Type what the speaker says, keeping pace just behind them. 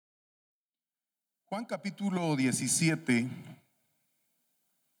Juan capítulo 17.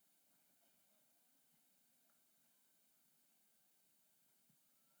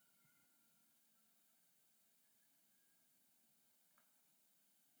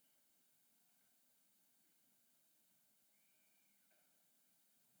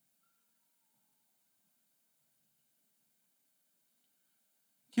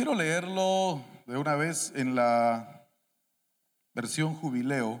 Quiero leerlo de una vez en la versión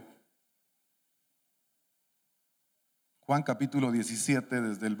Jubileo. Juan capítulo 17,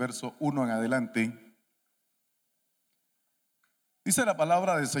 desde el verso 1 en adelante. Dice la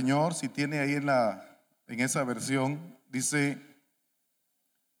palabra del Señor, si tiene ahí en esa versión, dice: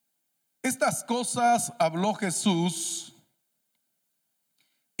 estas cosas habló Jesús,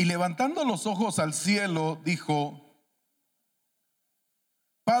 y levantando los ojos al cielo, dijo: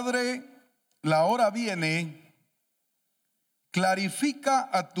 Padre, la hora viene, clarifica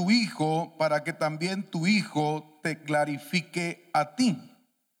a tu Hijo para que también tu Hijo te clarifique a ti.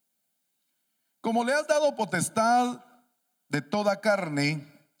 Como le has dado potestad de toda carne,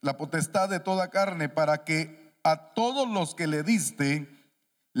 la potestad de toda carne, para que a todos los que le diste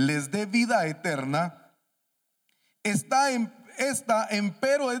les dé vida eterna. Esta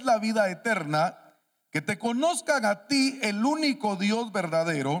empero es la vida eterna, que te conozcan a ti, el único Dios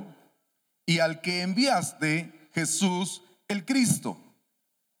verdadero, y al que enviaste, Jesús el Cristo.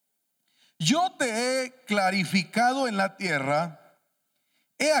 Yo te he clarificado en la tierra,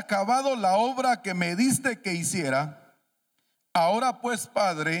 he acabado la obra que me diste que hiciera. Ahora pues,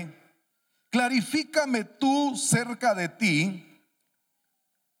 Padre, clarifícame tú cerca de ti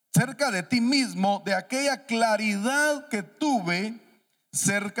mismo, de aquella claridad que tuve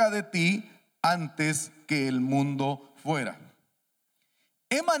cerca de ti antes que el mundo fuera.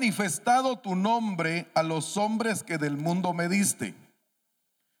 He manifestado tu nombre a los hombres que del mundo me diste.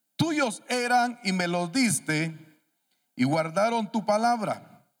 Tuyos eran y me los diste, y guardaron tu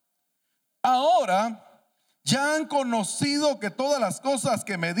palabra. Ahora ya han conocido que todas las cosas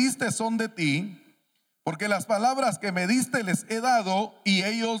que me diste son de ti, porque las palabras que me diste les he dado, y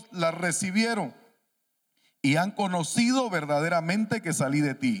ellos las recibieron, y han conocido verdaderamente que salí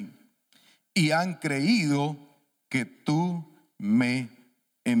de ti, y han creído que tú me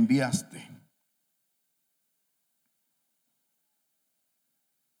enviaste.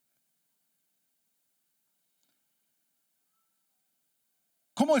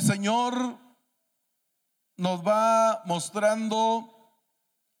 Como el Señor nos va mostrando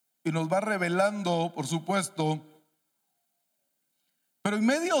y nos va revelando, por supuesto, pero en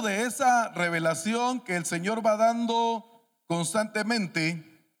medio de esa revelación que el Señor va dando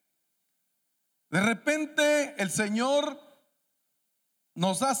constantemente, de repente el Señor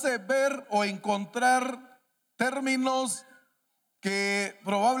nos hace ver o encontrar términos que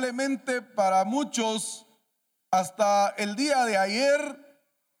probablemente para muchos hasta el día de ayer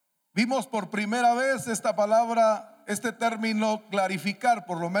vimos por primera vez esta palabra, este término clarificar.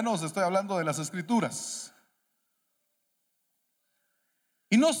 Por lo menos estoy hablando de las Escrituras.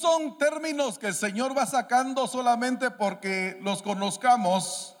 Y no son términos que el Señor va sacando solamente porque los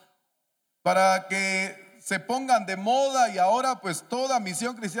conozcamos, para que se pongan de moda y ahora pues toda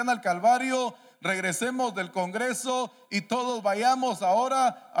Misión Cristiana al Calvario regresemos del Congreso y todos vayamos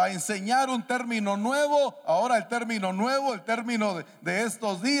ahora a enseñar un término nuevo. Ahora el término nuevo, el término de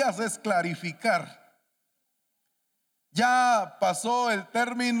estos días es clarificar. Ya pasó el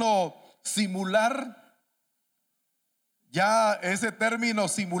término simular. Ya ese término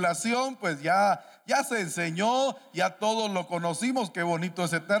simulación pues ya se enseñó, ya todos lo conocimos. Qué bonito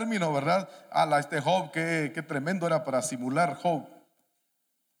ese término, ¿verdad? Este Job, qué tremendo era para simular Job.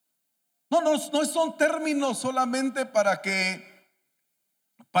 No son términos solamente para que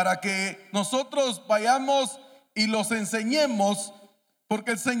nosotros vayamos y los enseñemos,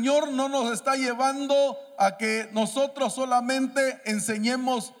 porque el Señor no nos está llevando a que nosotros solamente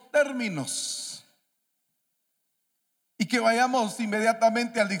enseñemos términos y que vayamos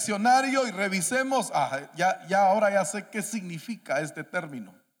inmediatamente al diccionario y revisemos, ahora ya sé qué significa este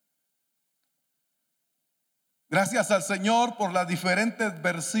término. Gracias al Señor por las diferentes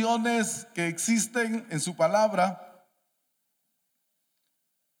versiones que existen en su palabra,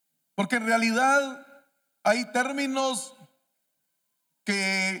 porque en realidad hay términos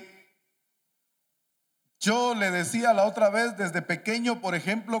que yo le decía la otra vez desde pequeño. Por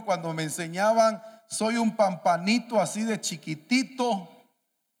ejemplo, cuando me enseñaban: soy un pampanito así de chiquitito.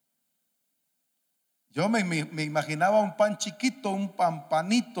 Yo me imaginaba un pan chiquito, un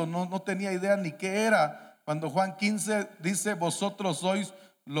pampanito, no tenía idea ni qué era. Cuando Juan 15 dice: vosotros sois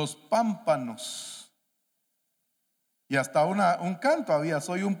los pámpanos. Y hasta un canto había: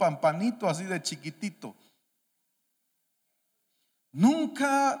 soy un pampanito así de chiquitito.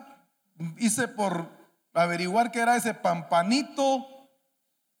 Nunca hice por averiguar qué era ese pampanito,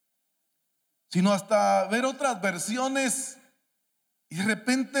 sino hasta ver otras versiones. Y de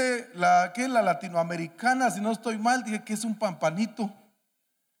repente la latinoamericana, si no estoy mal, dije: que es un pampanito.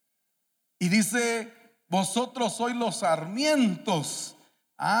 Y dice: vosotros sois los sarmientos.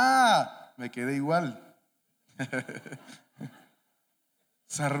 Me quedé igual.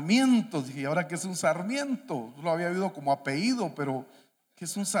 Sarmientos, dije: ¿ahora qué es un sarmiento? Lo había oído como apellido, pero ¿qué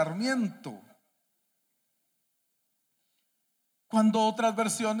es un sarmiento? Cuando otras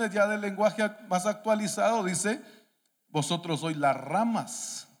versiones ya del lenguaje más actualizado dice: vosotros sois las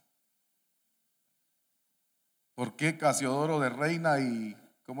ramas. ¿Por qué Casiodoro de Reina y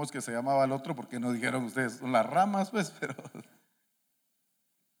cómo es que se llamaba el otro? Porque no dijeron ustedes: son las ramas, pues. Pero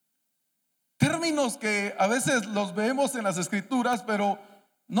términos que a veces los vemos en las escrituras, pero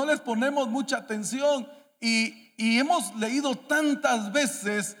no les ponemos mucha atención. Y hemos leído tantas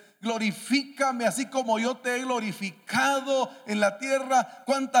veces: glorifícame así como yo te he glorificado en la tierra.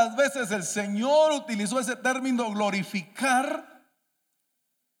 ¿Cuántas veces el Señor utilizó ese término glorificar?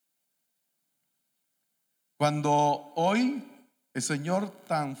 Cuando hoy el Señor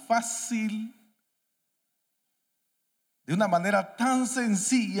tan fácil, de una manera tan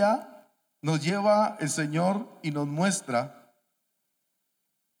sencilla, nos lleva el Señor y nos muestra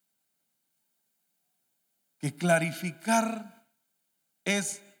que clarificar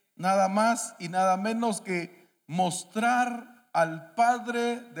es nada más y nada menos que mostrar al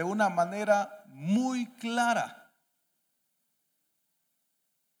Padre de una manera muy clara.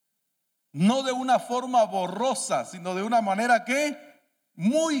 No de una forma borrosa, sino de una manera que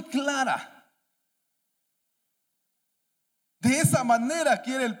muy clara. De esa manera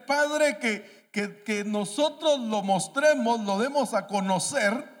quiere el Padre que nosotros lo mostremos, lo demos a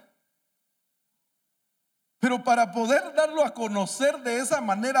conocer. Pero para poder darlo a conocer de esa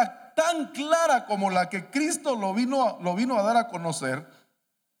manera tan clara como la que Cristo lo vino a dar a conocer,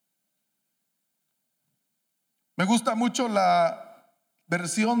 me gusta mucho la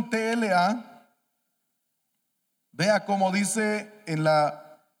versión TLA. Vea cómo dice en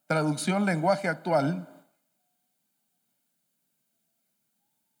la traducción lenguaje actual: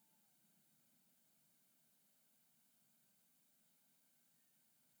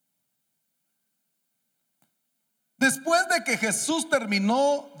 después de que Jesús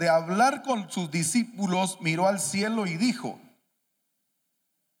terminó de hablar con sus discípulos, miró al cielo y dijo,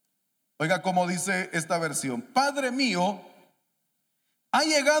 oiga cómo dice esta versión: Padre mío, ha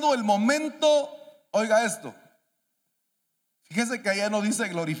llegado el momento. Oiga esto, fíjese que allá no dice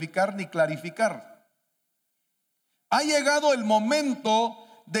glorificar ni clarificar. Ha llegado el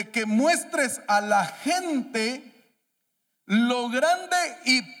momento de que muestres a la gente lo grande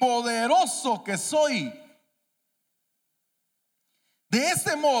y poderoso que soy. De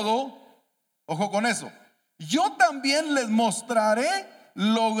ese modo, ojo con eso, yo también les mostraré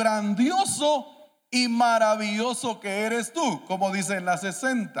lo grandioso y maravilloso que eres tú, como dice en la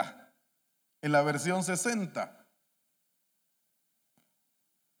 60, en la versión 60.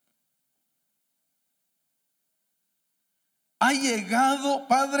 Ha llegado,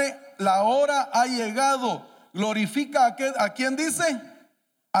 Padre, la hora ha llegado. Glorifica a quien dice: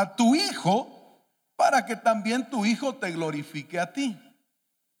 a tu Hijo, para que también tu Hijo te glorifique a ti.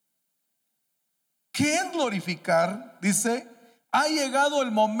 ¿Qué es glorificar? Dice: ha llegado el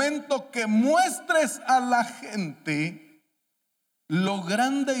momento que muestres a la gente lo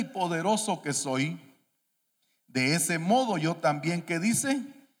grande y poderoso que soy. De ese modo yo también, ¿qué dice?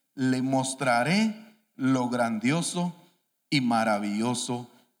 Le mostraré lo grandioso y maravilloso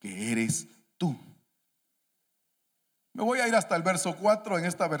que eres tú. Me voy a ir hasta el verso 4. En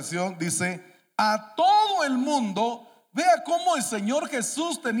esta versión dice: a todo el mundo. Vea cómo el Señor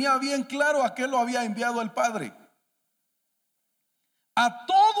Jesús tenía bien claro a qué lo había enviado el Padre. A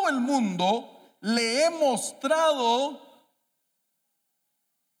todo el mundo le he mostrado,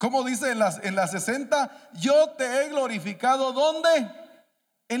 como dice en las 60, yo te he glorificado. ¿Dónde?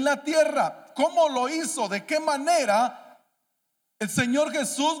 En la tierra. ¿Cómo lo hizo? ¿De qué manera el Señor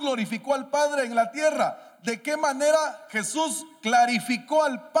Jesús glorificó al Padre en la tierra? ¿De qué manera Jesús clarificó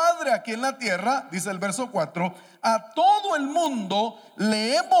al Padre aquí en la tierra? Dice el verso 4: a todo el mundo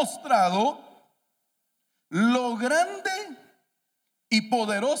le he mostrado lo grande y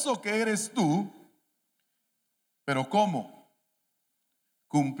poderoso que eres tú. ¿Pero cómo?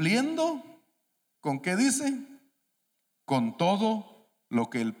 Cumpliendo, ¿con qué dice? Con todo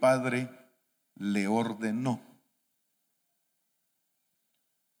lo que el Padre le ordenó.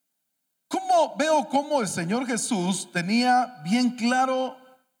 ¿Cómo veo cómo el Señor Jesús tenía bien claro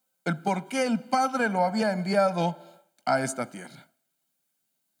el por qué el Padre lo había enviado a esta tierra.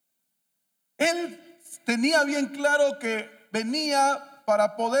 Él tenía bien claro que venía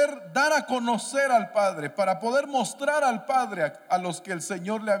para poder dar a conocer al Padre, para poder mostrar al Padre a los que el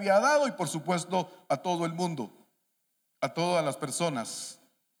Señor le había dado, y por supuesto a todo el mundo, a todas las personas.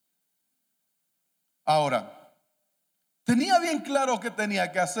 Ahora, tenía bien claro qué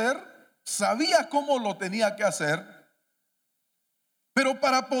tenía que hacer, sabía cómo lo tenía que hacer, pero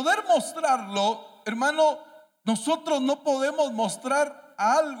para poder mostrarlo, hermano, nosotros no podemos mostrar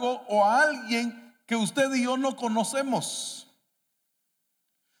a algo o a alguien que usted y yo no conocemos.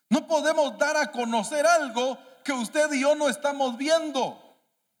 No podemos dar a conocer algo que usted y yo no estamos viendo.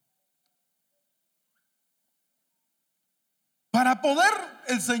 Para poder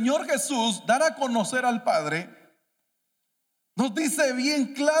el Señor Jesús dar a conocer al Padre, nos dice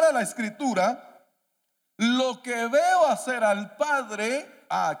bien clara la Escritura: lo que veo hacer al Padre.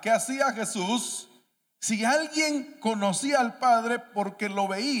 ¿Qué hacía Jesús? Si alguien conocía al Padre porque lo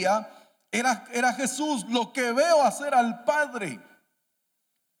veía, era Jesús. Lo que veo hacer al Padre.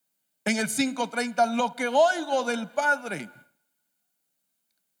 En el 5:30, lo que oigo del Padre.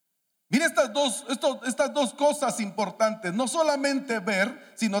 Mira estas dos cosas importantes: no solamente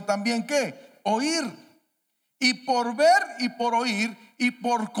ver, sino también ¿qué? Oír. Y por ver y por oír y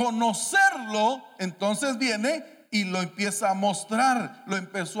por conocerlo, entonces viene y lo empieza a mostrar, lo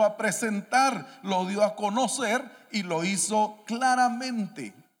empezó a presentar, lo dio a conocer y lo hizo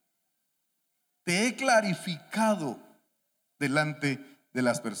claramente. Te he clarificado delante de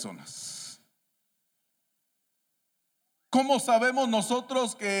las personas. ¿Cómo sabemos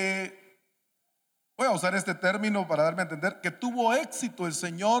nosotros que, voy a usar este término para darme a entender, que tuvo éxito el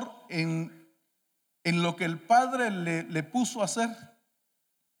Señor en lo que el Padre le puso a hacer?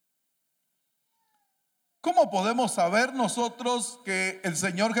 ¿Cómo podemos saber nosotros que el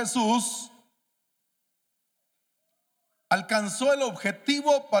Señor Jesús alcanzó el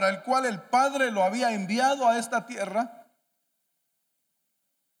objetivo para el cual el Padre lo había enviado a esta tierra?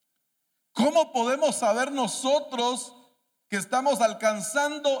 ¿Cómo podemos saber nosotros que estamos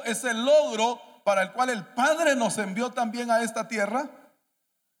alcanzando ese logro para el cual el Padre nos envió también a esta tierra?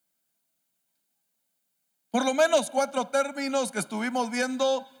 Por lo menos 4 términos que estuvimos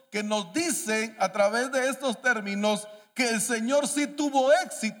viendo que nos dicen a través de estos términos que el Señor sí tuvo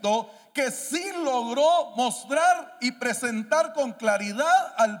éxito, que sí logró mostrar y presentar con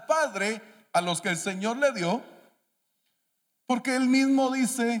claridad al Padre a los que el Señor le dio. Porque él mismo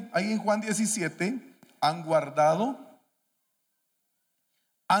dice ahí en Juan 17: han guardado,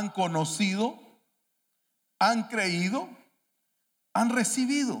 han conocido, han creído, han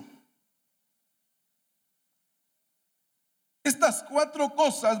recibido. Estas 4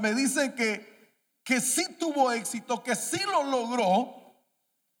 cosas me dicen que sí tuvo éxito, que sí lo logró,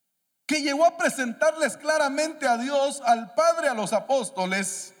 que llegó a presentarles claramente a Dios, al Padre, a los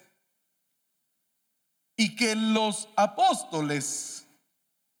apóstoles, y que los apóstoles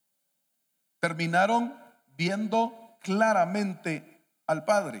terminaron viendo claramente al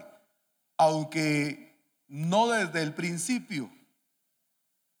Padre, aunque no desde el principio.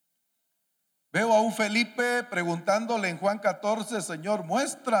 Veo a un Felipe preguntándole en Juan 14: Señor,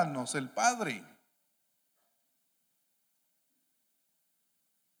 muéstranos el Padre.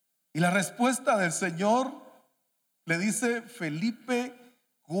 Y la respuesta del Señor le dice: Felipe,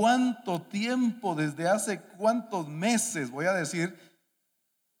 ¿cuánto tiempo, desde hace cuántos meses, voy a decir,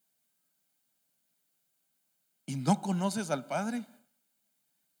 y no conoces al Padre?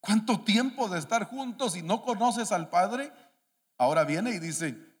 ¿Cuánto tiempo de estar juntos y no conoces al Padre? Ahora viene y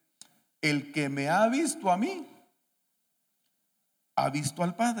dice: el que me ha visto a mí, ha visto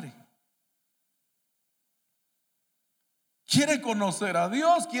al Padre. ¿Quiere conocer a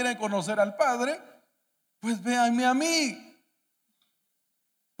Dios? ¿Quiere conocer al Padre? Pues véanme a mí.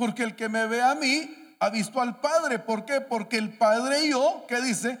 Porque el que me ve a mí, ha visto al Padre. ¿Por qué? Porque el Padre y yo, ¿qué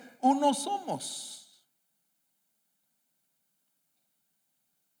dice? Uno somos.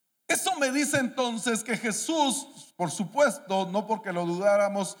 Eso me dice entonces que Jesús, por supuesto, no porque lo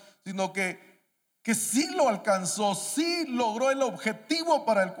dudáramos, sino que sí lo alcanzó, sí logró el objetivo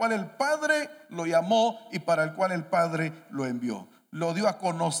para el cual el Padre lo llamó y para el cual el Padre lo envió. Lo dio a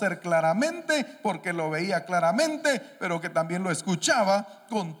conocer claramente porque lo veía claramente, pero que también lo escuchaba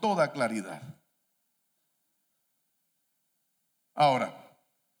con toda claridad. Ahora,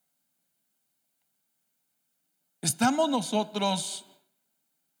 estamos nosotros,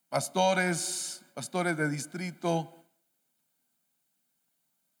 pastores de distrito,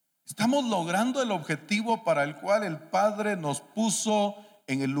 ¿estamos logrando el objetivo para el cual el Padre nos puso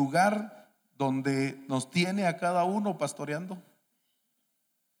en el lugar donde nos tiene a cada uno pastoreando.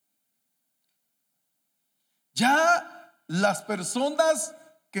 Ya las personas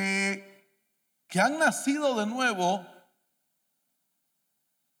que han nacido de nuevo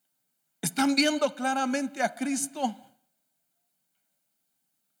están viendo claramente a Cristo.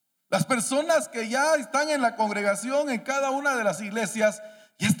 Las personas que ya están en la congregación, en cada una de las iglesias,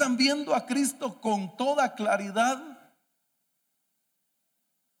 ya están viendo a Cristo con toda claridad.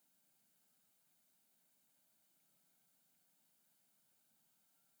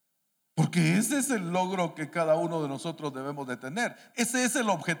 Porque ese es el logro que cada uno de nosotros debemos de tener. Ese es el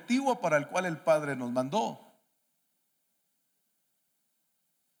objetivo para el cual el Padre nos mandó.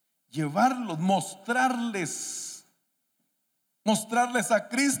 Llevarlos, mostrarles a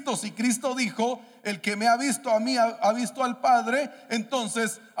Cristo. Si Cristo dijo: el que me ha visto a mí ha visto al Padre,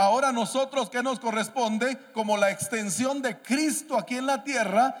 entonces ahora nosotros, ¿qué nos corresponde? Como la extensión de Cristo aquí en la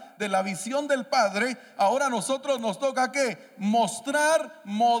tierra, de la visión del Padre, ahora a nosotros nos toca ¿qué? Mostrar,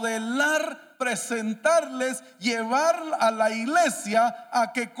 modelar, presentarles, llevar a la iglesia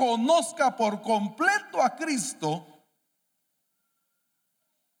a que conozca por completo a Cristo.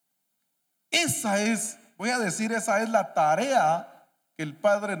 Esa es, voy a decir, esa es la tarea que el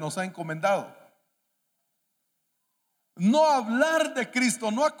Padre nos ha encomendado. No hablar de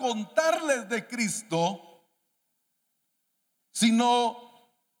Cristo, no a contarles de Cristo, sino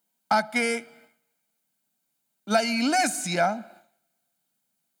a que la iglesia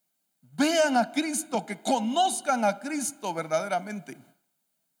vean a Cristo, que conozcan a Cristo verdaderamente.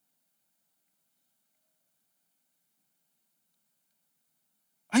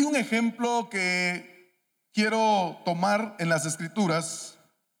 Hay un ejemplo que quiero tomar en las Escrituras.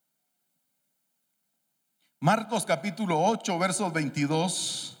 Marcos capítulo 8, versos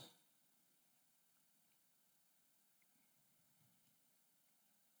 22.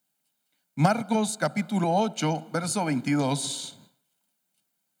 Marcos capítulo 8, verso 22.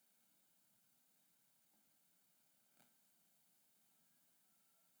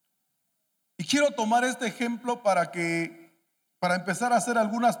 Y quiero tomar este ejemplo para empezar a hacer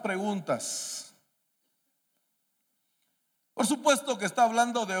algunas preguntas. Por supuesto que está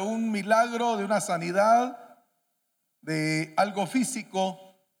hablando de un milagro, de una sanidad, de algo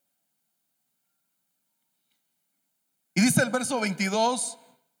físico. Y dice el verso 22: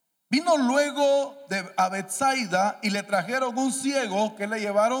 vino luego a Betsaida y le trajeron un ciego. ¿Qué le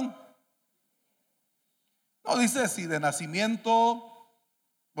llevaron? No dice si de nacimiento.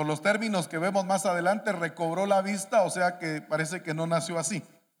 Por los términos que vemos más adelante, recobró la vista, o sea que parece que no nació así.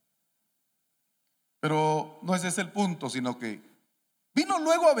 Pero no ese es el punto, sino que vino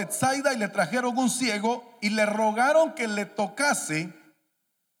luego a Betsaida y le trajeron un ciego y le rogaron que le tocase.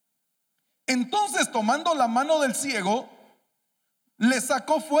 Entonces, tomando la mano del ciego, le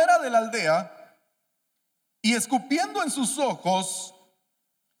sacó fuera de la aldea y, escupiendo en sus ojos,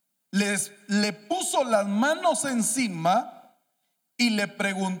 le puso las manos encima y le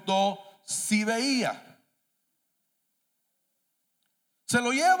preguntó si veía. Se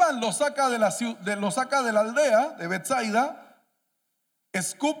lo llevan, lo saca de la aldea de Betsaida,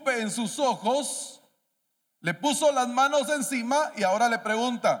 escupe en sus ojos, le puso las manos encima y ahora le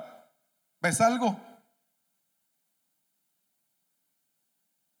pregunta: ¿ves algo?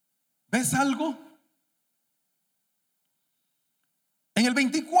 ¿Ves algo? En el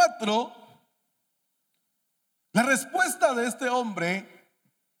 24, la respuesta de este hombre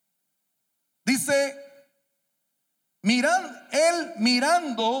dice: él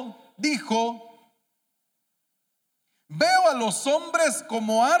mirando dijo: veo a los hombres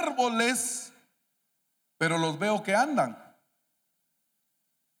como árboles, pero los veo que andan.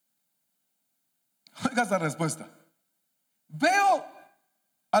 Oiga esa respuesta: veo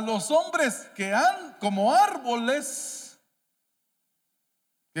a los hombres que andan como árboles.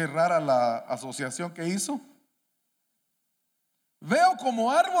 Qué rara la asociación que hizo. Veo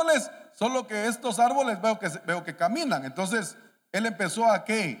como árboles, solo que estos árboles veo que caminan. Entonces él empezó a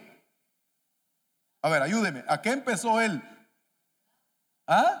 ¿qué? A ver, ayúdeme. ¿A qué empezó él?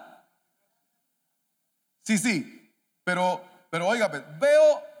 ¿Ah? Sí, pero oiga,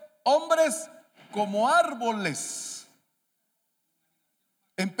 veo hombres como árboles.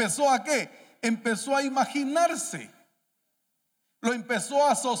 ¿Empezó a qué? Empezó a imaginarse. Lo empezó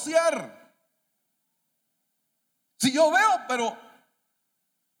a asociar. Si yo veo, pero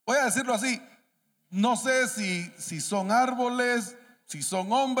voy a decirlo así, no sé si son árboles, si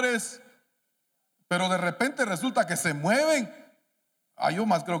son hombres, pero de repente resulta que se mueven. Yo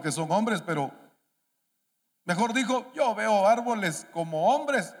más creo que son hombres, pero mejor dijo: yo veo árboles como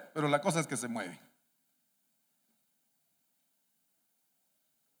hombres, pero la cosa es que se mueven.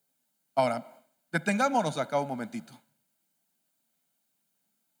 Ahora, detengámonos acá un momentito.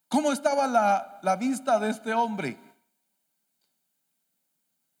 ¿Cómo estaba la vista de este hombre?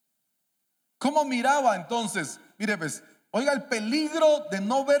 ¿Cómo miraba entonces? Mire, pues, oiga, el peligro de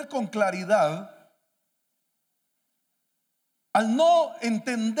no ver con claridad, al no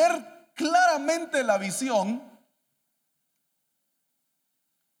entender claramente la visión.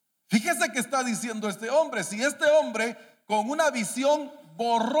 Fíjese que está diciendo este hombre. Si este hombre con una visión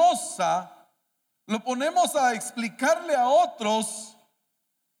borrosa lo ponemos a explicarle a otros,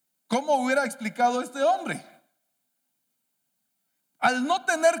 ¿cómo hubiera explicado este hombre? Al no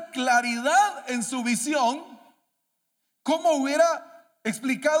tener claridad en su visión, ¿cómo hubiera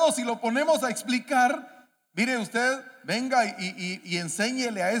explicado si lo ponemos a explicar? Mire usted, venga y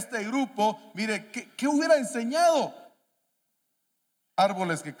enséñele a este grupo. Mire, ¿qué hubiera enseñado?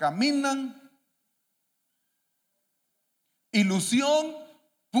 Árboles que caminan, ilusión,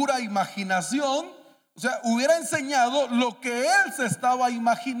 pura imaginación. O sea, hubiera enseñado lo que él se estaba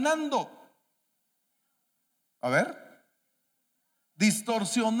imaginando. A ver,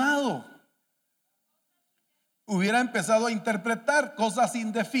 distorsionado. Hubiera empezado a interpretar cosas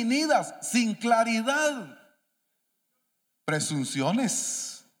indefinidas, sin claridad,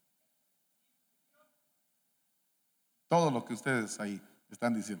 presunciones, todo lo que ustedes ahí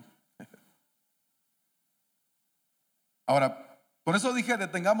están diciendo. Ahora, por eso dije,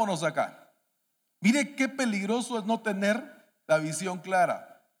 detengámonos acá. Mire qué peligroso es no tener la visión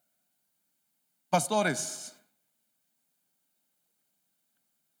clara. Pastores,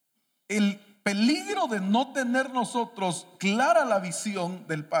 el peligro de no tener nosotros clara la visión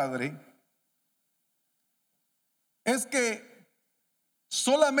del Padre es que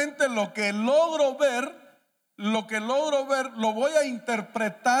solamente lo que logro ver lo voy a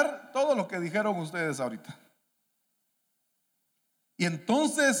interpretar, todo lo que dijeron ustedes ahorita. Y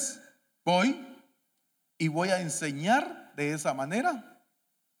entonces voy a enseñar de esa manera.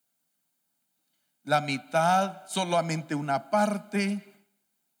 La mitad, solamente una parte.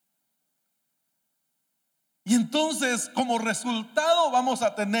 Y entonces, como resultado, vamos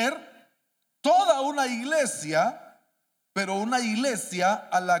a tener toda una iglesia, pero una iglesia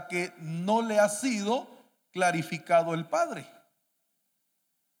a la que no le ha sido clarificado el Padre.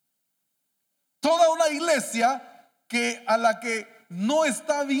 Toda una iglesia a la que no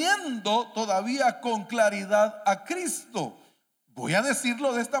está viendo todavía con claridad a Cristo. Voy a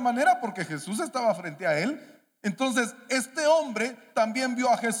decirlo de esta manera porque Jesús estaba frente a él. Entonces, este hombre también vio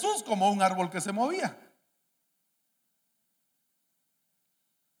a Jesús como un árbol que se movía.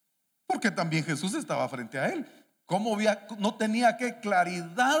 Porque también Jesús estaba frente a él. ¿Cómo no tenía qué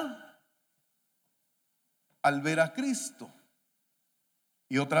claridad al ver a Cristo?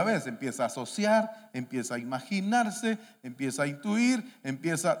 Y otra vez empieza a asociar, empieza a imaginarse, empieza a intuir,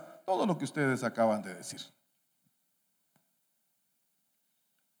 empieza todo lo que ustedes acaban de decir.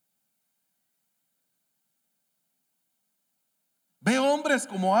 Veo hombres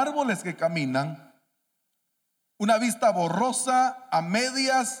como árboles que caminan, una vista borrosa, a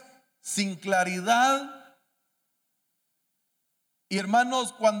medias, sin claridad. Y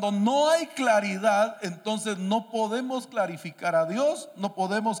hermanos, cuando no hay claridad, entonces no podemos clarificar a Dios, no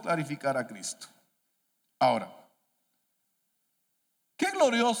podemos clarificar a Cristo. Ahora, qué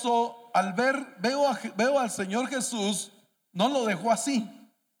glorioso al veo al Señor Jesús, no lo dejó así.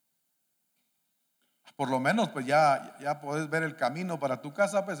 Por lo menos pues ya podés ver el camino para tu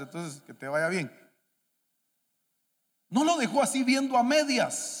casa, pues entonces que te vaya bien. No lo dejó así viendo a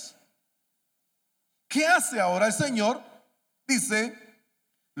medias. ¿Qué hace ahora el Señor? Dice,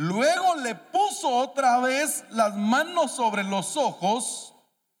 luego le puso otra vez las manos sobre los ojos.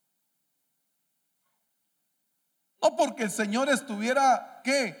 No porque el Señor estuviera,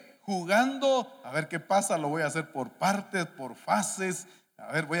 ¿qué? Jugando, a ver qué pasa, lo voy a hacer por partes, por fases,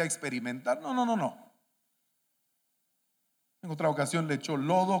 a ver, voy a experimentar. No. En otra ocasión le echó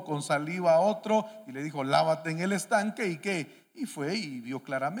lodo con saliva a otro y le dijo, lávate en el estanque. ¿Y qué? Y fue y vio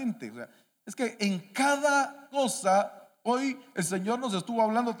claramente. O sea, es que en cada cosa, hoy el Señor nos estuvo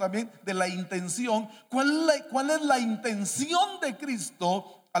hablando también de la intención. ¿Cuál es la intención de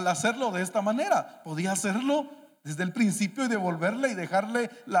Cristo al hacerlo de esta manera? Podía hacerlo desde el principio y devolverle y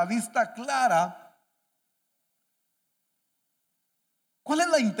dejarle la vista clara. ¿Cuál es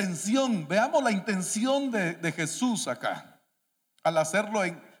la intención? Veamos la intención de Jesús acá. Al hacerlo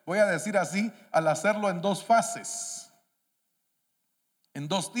voy a decir así, al hacerlo en dos fases, en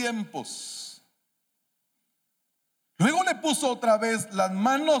dos tiempos. Luego le puso otra vez las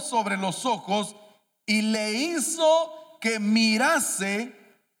manos sobre los ojos y le hizo que mirase,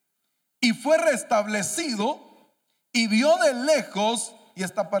 y fue restablecido y vio de lejos y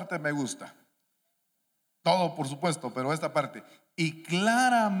esta parte me gusta. Todo, por supuesto, pero esta parte. Y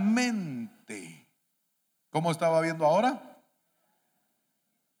claramente, ¿cómo estaba viendo ahora?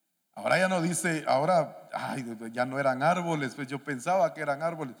 Ahora ya no dice, ahora, ay, ya no eran árboles, pues yo pensaba que eran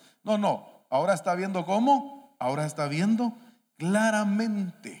árboles. No, no, ahora está viendo ¿cómo? Ahora está viendo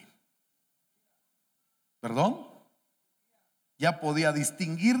claramente. ¿Perdón? Ya podía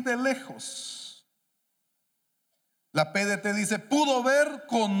distinguir de lejos. La PDT dice, pudo ver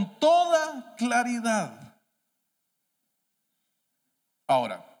con toda claridad.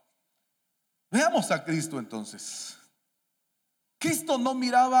 Ahora, veamos a Cristo entonces. Cristo no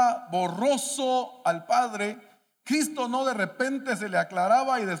miraba borroso al Padre. Cristo no de repente se le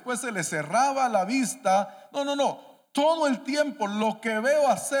aclaraba y después se le cerraba la vista. No, no, no. Todo el tiempo lo que veo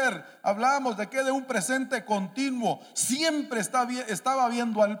hacer, hablábamos de que de un presente continuo, siempre estaba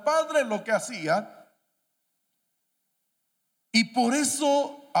viendo al Padre lo que hacía. Y por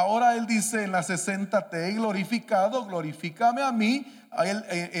eso ahora él dice en la 60, te he glorificado, glorifícame a mí.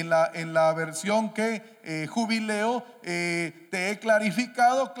 En la versión que jubileo, te he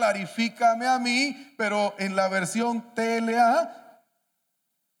clarificado, clarifícame a mí. Pero en la versión TLA,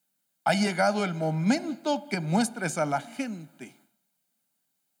 ha llegado el momento que muestres a la gente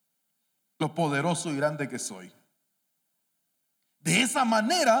lo poderoso y grande que soy. De esa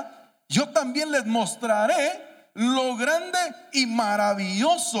manera yo también les mostraré lo grande y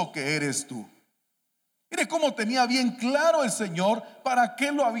maravilloso que eres tú. Mire cómo tenía bien claro el Señor para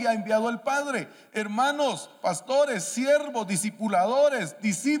qué lo había enviado el Padre. Hermanos, pastores, siervos, discipuladores,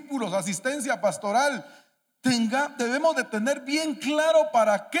 discípulos, asistencia pastoral, debemos de tener bien claro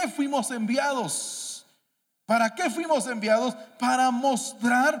para qué fuimos enviados. ¿Para qué fuimos enviados? Para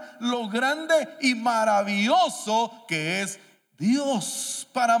mostrar lo grande y maravilloso que es Dios.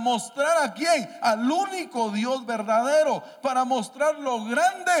 Para mostrar a quién, al único Dios verdadero. Para mostrar lo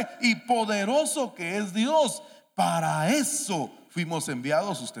grande y poderoso que es Dios. Para eso fuimos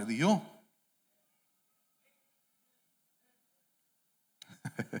enviados usted y yo.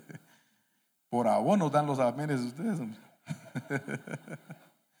 Por abono dan los amenes ustedes.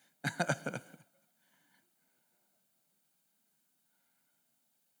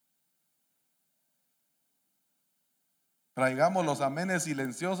 Traigamos los amenes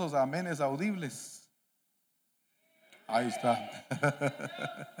silenciosos a amenes audibles. Ahí está.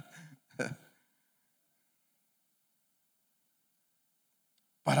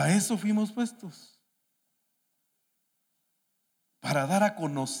 Para eso fuimos puestos. Para dar a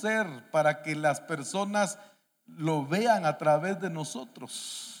conocer, para que las personas lo vean a través de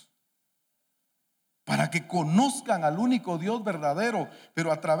nosotros. Para que conozcan al único Dios verdadero.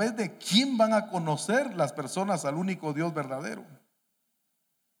 Pero a través de quién van a conocer las personas al único Dios verdadero.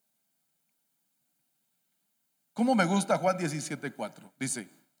 ¿Cómo me gusta Juan 17:4? Dice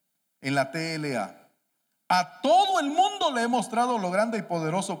en la TLA: a todo el mundo le he mostrado lo grande y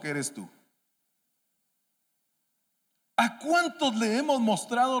poderoso que eres tú. ¿A cuántos le hemos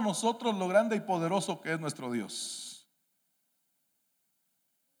mostrado nosotros lo grande y poderoso que es nuestro Dios?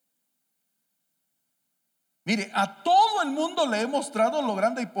 Mire, a todo el mundo le he mostrado lo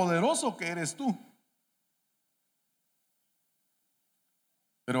grande y poderoso que eres tú.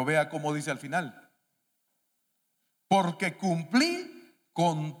 Pero vea cómo dice al final: porque cumplí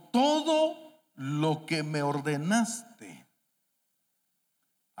con todo lo que me ordenaste.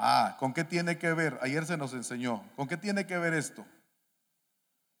 ¿Con qué tiene que ver? Ayer se nos enseñó. ¿Con qué tiene que ver esto?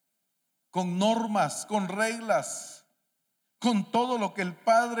 Con normas, con reglas, con todo lo que el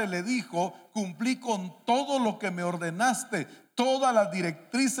Padre le dijo. Cumplí con todo lo que me ordenaste, todas las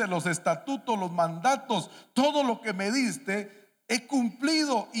directrices, los estatutos, los mandatos, todo lo que me diste, he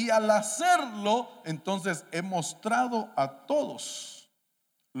cumplido. Y al hacerlo, entonces he mostrado a todos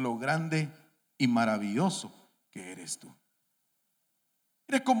lo grande y maravilloso que eres tú.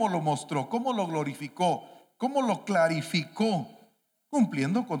 Mire cómo lo mostró, cómo lo glorificó, cómo lo clarificó,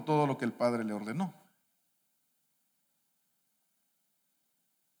 cumpliendo con todo lo que el Padre le ordenó.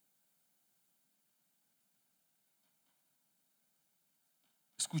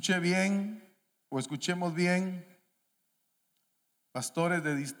 Escuche bien, o escuchemos bien, pastores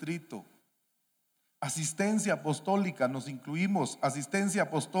de distrito, asistencia apostólica, nos incluimos, asistencia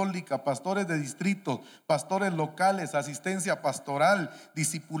apostólica, pastores de distrito, pastores locales, asistencia pastoral,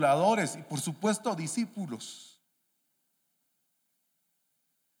 discipuladores y por supuesto discípulos.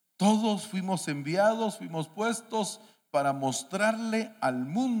 Todos fuimos enviados, fuimos puestos para mostrarle al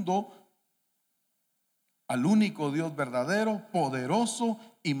mundo al único Dios verdadero, poderoso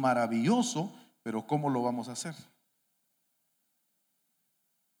y maravilloso. Pero ¿cómo lo vamos a hacer?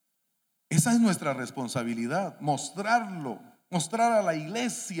 Esa es nuestra responsabilidad, mostrarlo. mostrar a la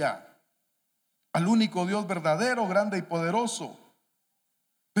iglesia al único Dios verdadero, grande y poderoso.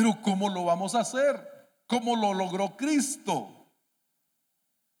 Pero ¿cómo lo vamos a hacer? ¿Cómo lo logró Cristo?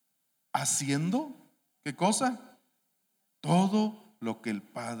 Haciendo, ¿qué cosa? Todo lo que el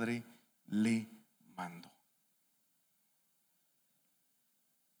Padre le mandó.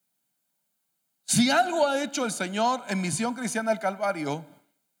 Si algo ha hecho el Señor en Misión Cristiana del Calvario,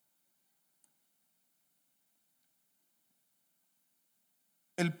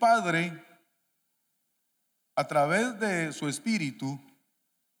 el Padre, a través de su Espíritu,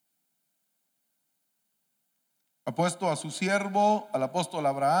 ha puesto a su siervo, al apóstol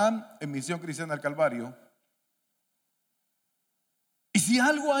Abraham, en Misión Cristiana del Calvario. Y si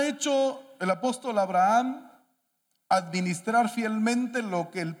algo ha hecho el apóstol Abraham, administrar fielmente lo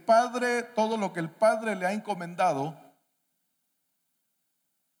que el Padre, todo lo que el Padre le ha encomendado,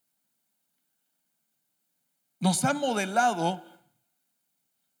 nos ha modelado,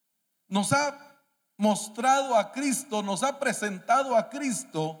 nos ha mostrado a Cristo, nos ha presentado a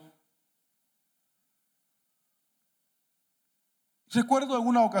Cristo. Recuerdo en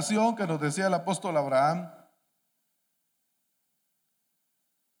una ocasión que nos decía el apóstol Abraham: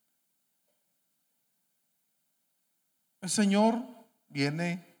 el Señor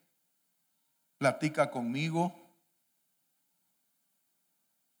viene, platica conmigo,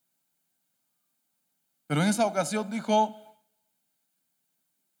 pero en esa ocasión dijo: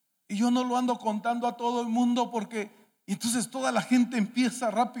 y yo no lo ando contando a todo el mundo porque, y entonces toda la gente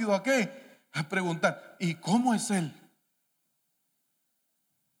empieza rápido ¿a qué? A preguntar: ¿y cómo es Él?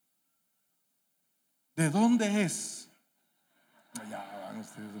 ¿De dónde es? Ya van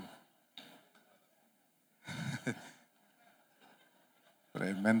ustedes.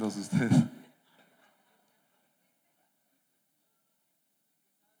 Tremendos ustedes.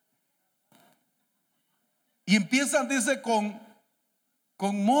 Y empiezan, dice, con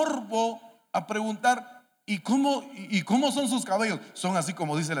morbo a preguntar: ¿y cómo son sus cabellos? Son así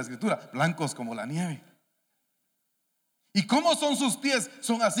como dice la Escritura, blancos como la nieve. ¿Y cómo son sus pies?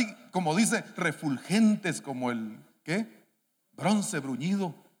 Son así como dice, refulgentes como el ¿qué? Bronce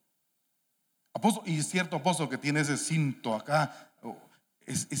bruñido. Apóstol, y es cierto, apóstol, que tiene ese cinto acá.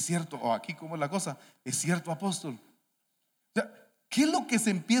 Es cierto, o aquí cómo es la cosa. Es cierto, apóstol. O sea, ¿qué es lo que se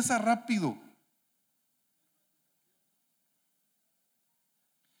empieza rápido?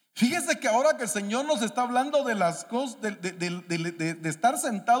 Fíjese que ahora que el Señor nos está hablando de las cosas, de estar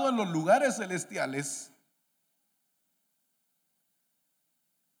sentado en los lugares celestiales,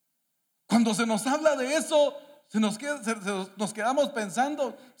 cuando se nos habla de eso, nos quedamos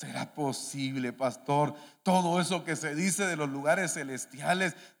pensando: ¿será posible, pastor, todo eso que se dice de los lugares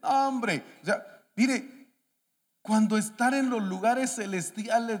celestiales? No, hombre, o sea, mire, cuando estar en los lugares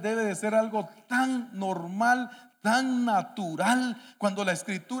celestiales debe de ser algo tan normal, tan natural. Cuando la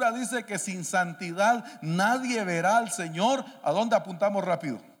Escritura dice que sin santidad nadie verá al Señor, ¿a dónde apuntamos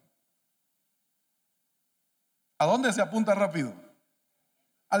rápido? ¿A dónde se apunta rápido?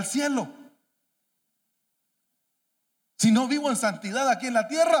 Al cielo. Si no vivo en santidad aquí en la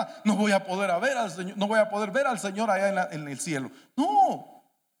tierra, no voy a poder ver al Señor, no voy a poder ver al Señor allá en el cielo. No,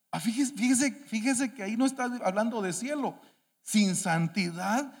 fíjese que ahí no está hablando de cielo. Sin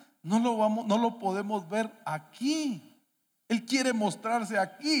santidad no lo podemos ver aquí. Él quiere mostrarse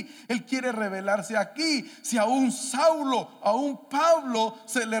aquí, Él quiere revelarse aquí. Si a un Saulo, a un Pablo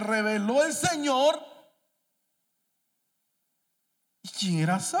se le reveló el Señor. ¿Y quién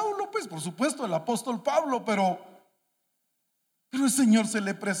era Saulo? Pues por supuesto el apóstol Pablo, pero el Señor se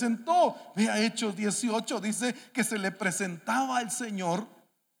le presentó. Vea Hechos 18, dice que se le presentaba al Señor.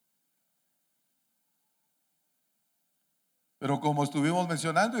 Pero como estuvimos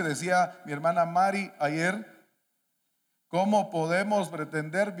mencionando y decía mi hermana Mari ayer, ¿cómo podemos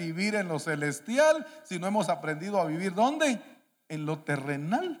pretender vivir en lo celestial si no hemos aprendido a vivir ¿dónde? En lo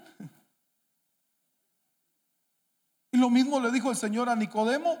terrenal. Y lo mismo le dijo el Señor a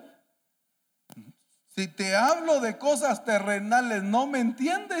Nicodemo: si te hablo de cosas terrenales, ¿no me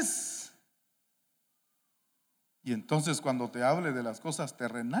entiendes? Y entonces cuando te hable de las cosas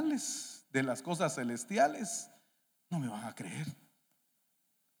terrenales, de las cosas celestiales, no me van a creer.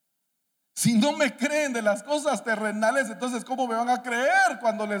 Si no me creen de las cosas terrenales, entonces ¿cómo me van a creer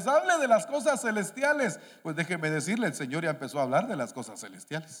cuando les hable de las cosas celestiales? Pues déjeme decirle, el Señor ya empezó a hablar de las cosas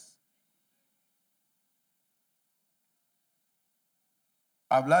celestiales.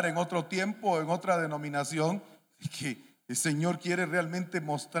 Hablar en otro tiempo, en otra denominación, que el Señor quiere realmente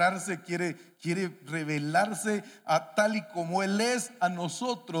mostrarse, quiere revelarse a tal y como Él es a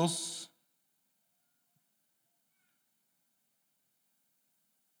nosotros.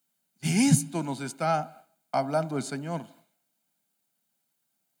 De esto nos está hablando el Señor.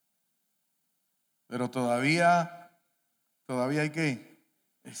 Pero todavía hay que,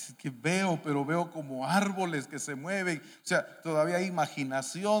 es que pero veo como árboles que se mueven. O sea, todavía hay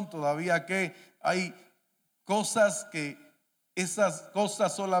imaginación, todavía que hay cosas que esas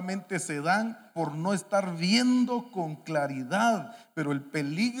cosas solamente se dan por no estar viendo con claridad. Pero el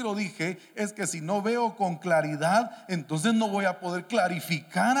peligro, dije, es que si no veo con claridad, entonces no voy a poder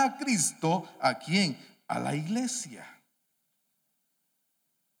clarificar a Cristo. ¿A quién? A la iglesia.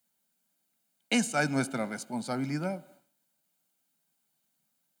 Esa es nuestra responsabilidad.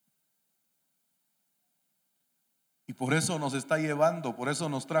 Y por eso nos está llevando, por eso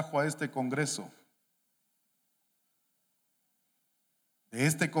nos trajo a este congreso. De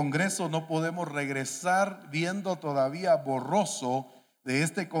este congreso no podemos regresar viendo todavía borroso. De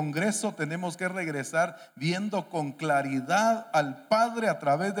este congreso tenemos que regresar viendo con claridad al Padre a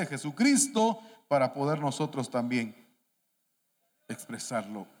través de Jesucristo, para poder nosotros también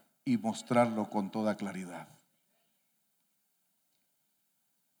expresarlo y mostrarlo con toda claridad.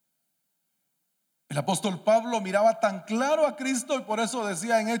 El apóstol Pablo miraba tan claro a Cristo, y por eso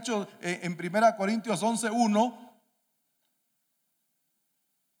decía en Hechos, en 1 Corintios 11:1,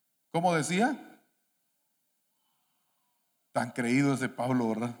 ¿cómo decía? Tan creído ese Pablo,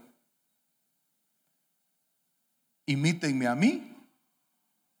 ¿verdad? Imítenme a mí,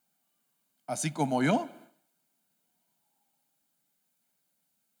 así como yo.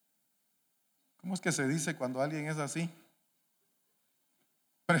 ¿Cómo es que se dice cuando alguien es así?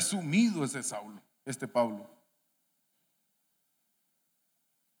 Presumido ese Saulo, este Pablo.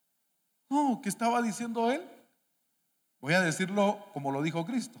 No, ¿qué estaba diciendo él? Voy a decirlo como lo dijo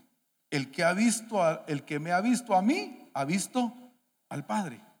Cristo. El que me ha visto a mí, ha visto al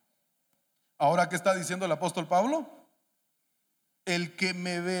Padre. Ahora, ¿qué está diciendo el apóstol Pablo? El que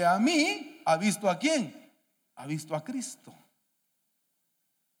me ve a mí, ¿ha visto a quién? Ha visto a Cristo.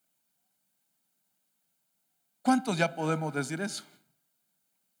 ¿Cuántos ya podemos decir eso?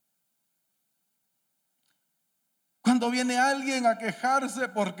 Cuando viene alguien a quejarse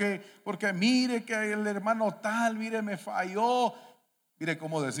porque mire que el hermano tal, mire, me falló. Mire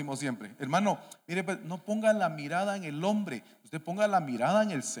cómo decimos siempre, hermano, mire, pues, no ponga la mirada en el hombre, usted ponga la mirada en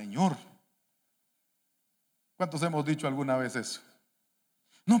el Señor. ¿Cuántos hemos dicho alguna vez eso?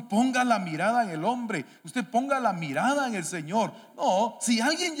 No ponga la mirada en el hombre, usted ponga la mirada en el Señor. No, si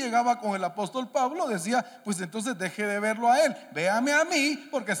alguien llegaba con el apóstol Pablo, decía, pues entonces deje de verlo a él, véame a mí,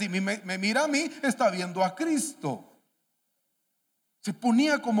 porque si me mira a mí, está viendo a Cristo. Se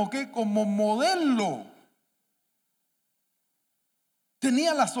ponía como modelo.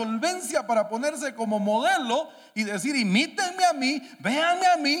 Tenía la solvencia para ponerse como modelo y decir, imítenme a mí, véanme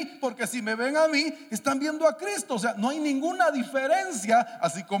a mí, porque si me ven a mí, están viendo a Cristo. O sea, no hay ninguna diferencia,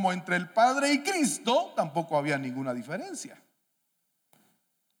 así como entre el Padre y Cristo, tampoco había ninguna diferencia.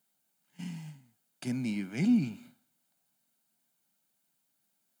 ¿Qué nivel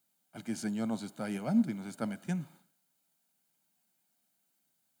al que el Señor nos está llevando y nos está metiendo?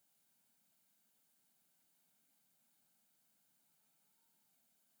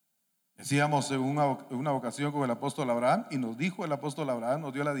 Decíamos en una ocasión con el apóstol Abraham, y nos dijo el apóstol Abraham,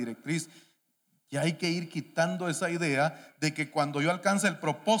 nos dio la directriz, que hay que ir quitando esa idea de que cuando yo alcance el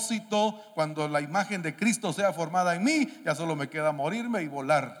propósito, cuando la imagen de Cristo sea formada en mí, ya solo me queda morirme y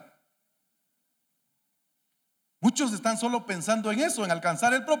volar. Muchos están solo pensando en eso, en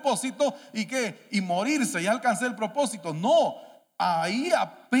alcanzar el propósito y morirse, y alcancé el propósito. No, ahí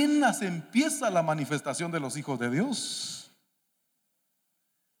apenas empieza la manifestación de los hijos de Dios.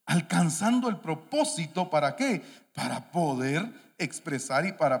 Alcanzando el propósito, ¿para qué? Para poder expresar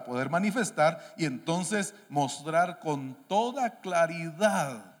y para poder manifestar, y entonces mostrar con toda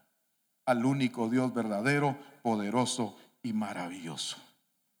claridad al único Dios verdadero, poderoso y maravilloso.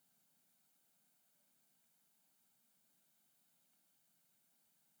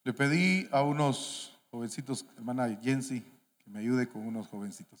 Le pedí a unos jovencitos, hermana Jensi, que me ayude con unos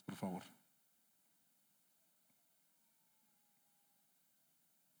jovencitos, por favor.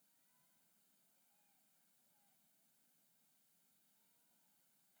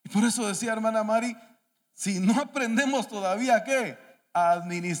 Por eso decía hermana Mari, si no aprendemos todavía ¿qué? A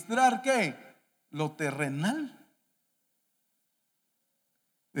administrar ¿qué? Lo terrenal,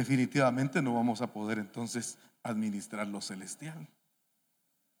 definitivamente no vamos a poder entonces administrar lo celestial.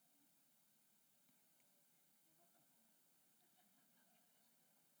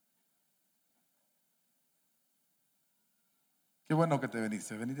 Qué bueno que te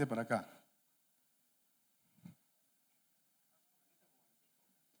veniste para acá.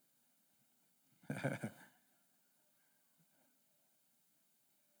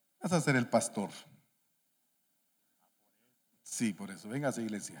 Vas a ser el pastor. Sí, por eso, véngase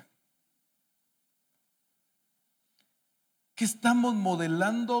iglesia. ¿Qué estamos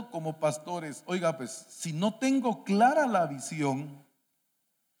modelando como pastores? Oiga, pues, si no tengo clara la visión,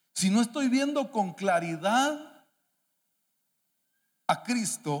 si no estoy viendo con claridad a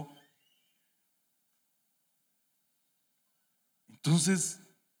Cristo, entonces,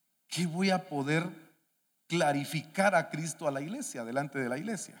 ¿qué voy a poder clarificar a Cristo a la iglesia, delante de la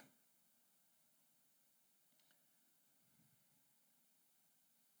iglesia?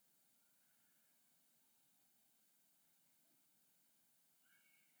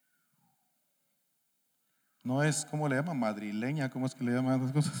 No es, ¿cómo le llaman? Madrileña, ¿cómo es que le llaman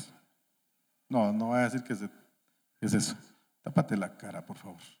las cosas? No, no voy a decir que es eso. Tápate la cara, por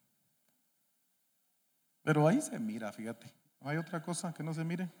favor. Pero ahí se mira, fíjate. ¿No hay otra cosa que no se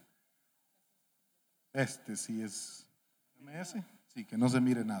mire? Este sí es MS. Sí, que no se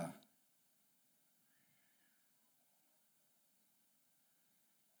mire nada.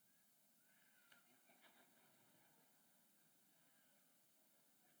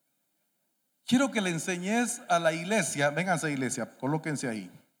 Quiero que le enseñes a la iglesia. Vénganse, iglesia, colóquense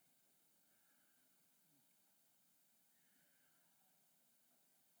ahí.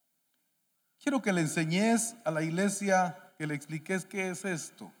 Quiero que le enseñes a la iglesia, que le expliques qué es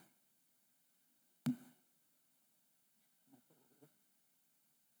esto.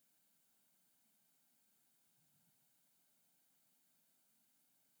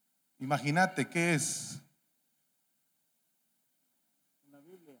 Imagínate qué es.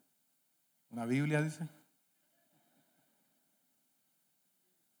 Una Biblia, dice.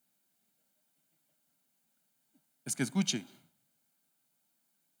 Es que escuche.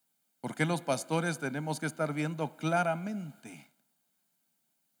 ¿Por qué los pastores tenemos que estar viendo claramente?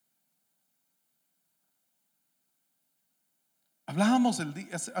 Hablábamos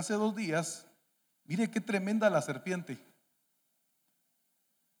hace 2 días. Mire qué tremenda la serpiente.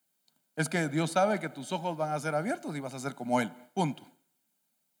 Es que Dios sabe que tus ojos van a ser abiertos y vas a ser como Él. Punto.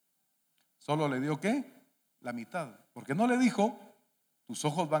 Solo le dio ¿qué? La mitad. Porque no le dijo, tus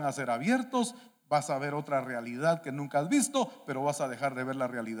ojos van a ser abiertos, vas a ver otra realidad que nunca has visto, pero vas a dejar de ver la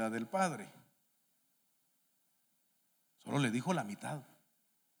realidad del Padre. Solo le dijo la mitad.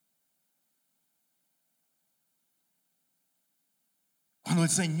 Cuando el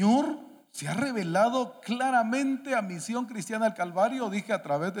Señor se ha revelado claramente a Misión Cristiana del Calvario, dije a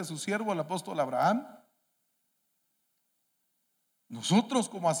través de su siervo el apóstol Abraham, nosotros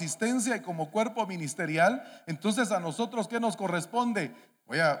como asistencia y como cuerpo ministerial, entonces a nosotros ¿qué nos corresponde?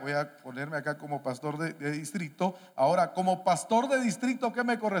 Voy a ponerme acá como pastor de distrito. Ahora, como pastor de distrito, ¿qué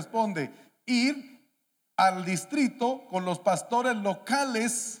me corresponde? Ir al distrito con los pastores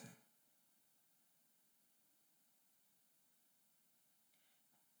locales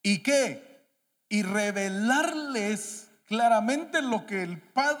y ¿qué? Y revelarles claramente lo que el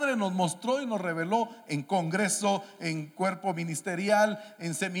Padre nos mostró y nos reveló en congreso, en cuerpo ministerial,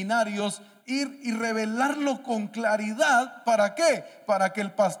 en seminarios, ir y revelarlo con claridad. ¿Para qué? Para que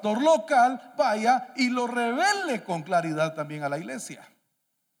el pastor local vaya y lo revele con claridad también a la iglesia.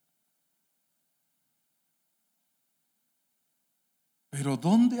 Pero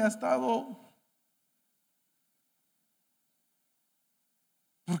 ¿dónde ha estado?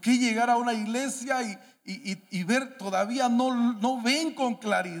 ¿Por qué llegar a una iglesia y ver, todavía no ven con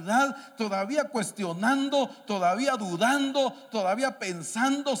claridad, todavía cuestionando, todavía dudando, todavía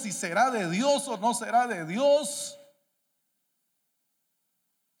pensando si será de Dios o no será de Dios?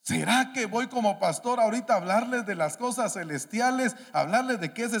 ¿Será que voy como pastor ahorita a hablarles de las cosas celestiales, hablarles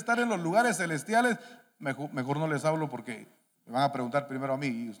de qué es estar en los lugares celestiales? Mejor no les hablo porque me van a preguntar primero a mí,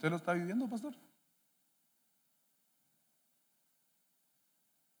 ¿y usted lo está viviendo, pastor?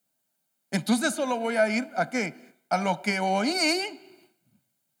 Entonces solo voy a ir ¿a qué? A lo que oí.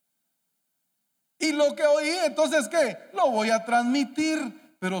 Y lo que oí, entonces ¿qué? Lo voy a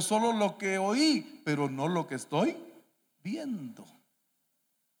transmitir, pero solo lo que oí, pero no lo que estoy viendo.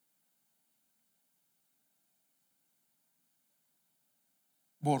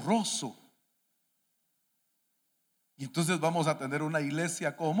 Borroso. Y entonces vamos a tener una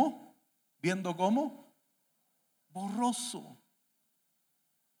iglesia ¿cómo? Viendo ¿cómo? Borroso.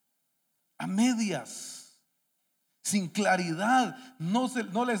 A medias. Sin claridad.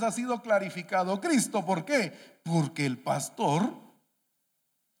 No les ha sido clarificado Cristo. ¿Por qué? Porque el pastor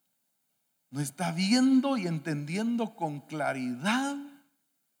no está viendo y entendiendo con claridad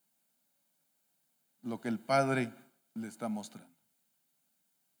lo que el Padre le está mostrando.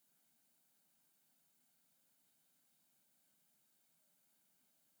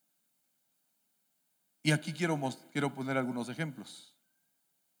 Y aquí quiero poner algunos ejemplos.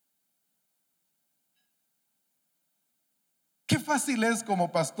 Qué fácil es como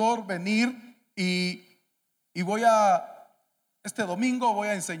pastor venir y voy a Este domingo voy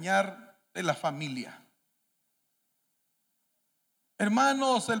a enseñar de la familia.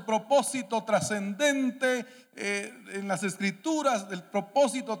 Hermanos, el propósito trascendente en las Escrituras, el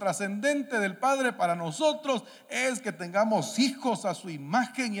propósito trascendente del Padre para nosotros es que tengamos hijos a su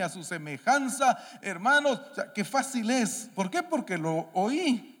imagen y a su semejanza. Hermanos, o sea, qué fácil es. ¿Por qué? Porque lo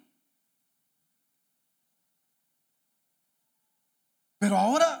oí. Pero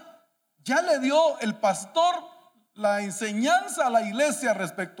ahora ya le dio el pastor la enseñanza a la iglesia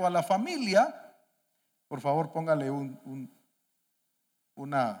respecto a la familia. Por favor, póngale un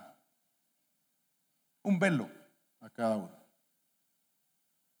velo a cada uno.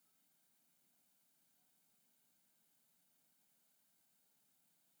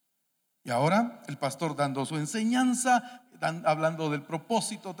 Y ahora el pastor dando su enseñanza, hablando del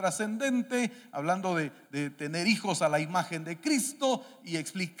propósito trascendente, hablando de tener hijos a la imagen de Cristo y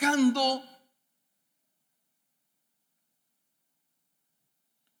explicando.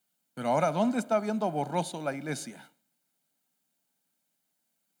 Pero ahora, ¿dónde está viendo borroso la iglesia?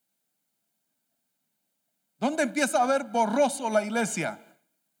 ¿Dónde empieza a ver borroso la iglesia?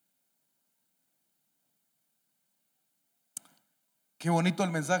 Qué bonito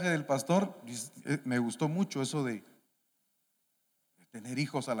el mensaje del pastor. Me gustó mucho eso de tener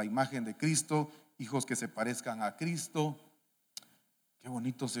hijos a la imagen de Cristo, hijos que se parezcan a Cristo. Qué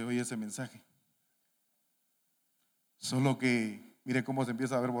bonito se oye ese mensaje. Solo que mire cómo se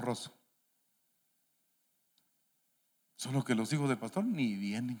empieza a ver borroso. Solo que los hijos del pastor ni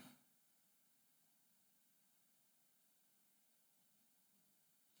vienen.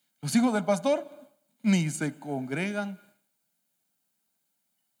 Los hijos del pastor ni se congregan.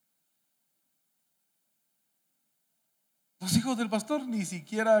 Los hijos del pastor ni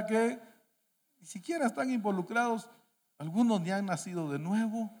siquiera están involucrados. Algunos ni han nacido de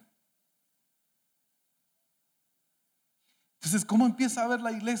nuevo. Entonces, ¿cómo empieza a ver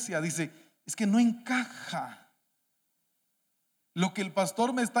la iglesia? Dice, es que no encaja lo que el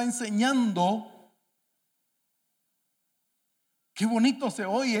pastor me está enseñando. Qué bonito se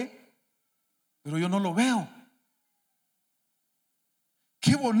oye, pero yo no lo veo.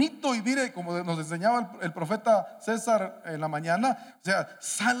 Qué bonito, y mire, como nos enseñaba el profeta César en la mañana, o sea,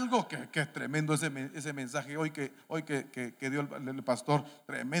 salgo, que tremendo ese mensaje hoy que dio el pastor,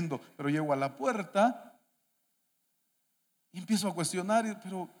 tremendo, pero llego a la puerta y empiezo a cuestionar,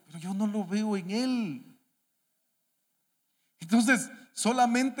 pero yo no lo veo en él. Entonces,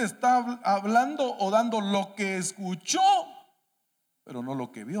 solamente está hablando o dando lo que escuchó, pero no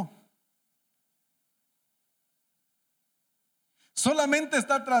lo que vio. Solamente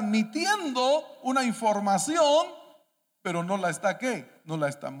está transmitiendo una información, pero no la está ¿qué? No la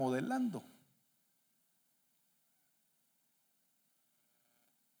está modelando.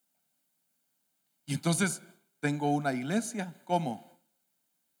 Y entonces tengo una iglesia, ¿cómo?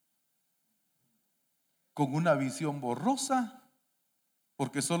 Con una visión borrosa,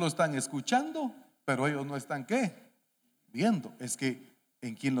 porque solo están escuchando, pero ellos no están ¿qué? Viendo. Es que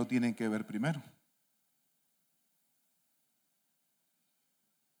 ¿en quién lo tienen que ver primero?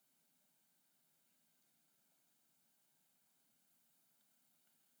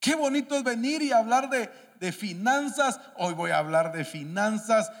 Qué bonito es venir y hablar de finanzas. Hoy voy a hablar de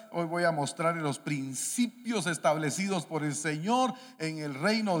finanzas. Hoy voy a mostrar los principios establecidos por el Señor en el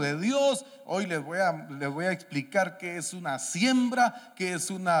reino de Dios. Hoy les voy a explicar qué es una siembra, qué es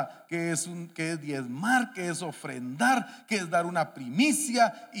diezmar, qué es ofrendar, qué es dar una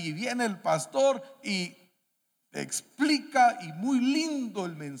primicia. Y viene el pastor y explica, y muy lindo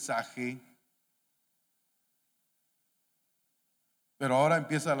el mensaje. Pero ahora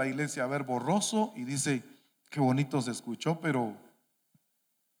empieza la iglesia a ver borroso y dice, qué bonito se escuchó, pero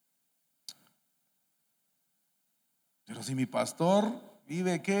si mi pastor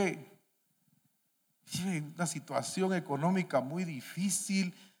vive una situación económica muy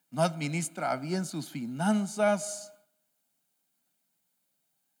difícil, no administra bien sus finanzas.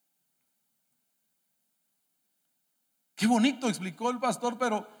 Qué bonito explicó el pastor,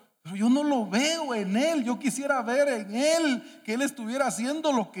 pero yo no lo veo en él. Yo quisiera ver en él que él estuviera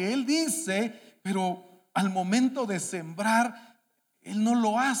haciendo lo que él dice, pero al momento de sembrar, él no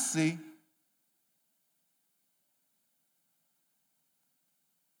lo hace.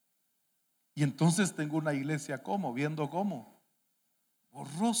 Y entonces tengo una iglesia como, viendo cómo,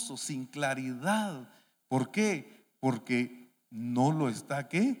 borroso, sin claridad. ¿Por qué? Porque no lo está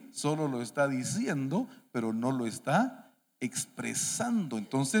 ¿qué? Solo lo está diciendo, pero no lo está expresando.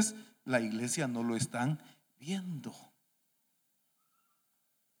 Entonces la iglesia no lo están viendo.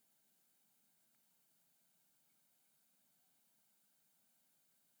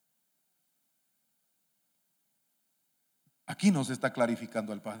 Aquí nos está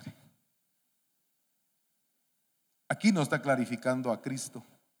clarificando al Padre. Aquí nos está clarificando a Cristo.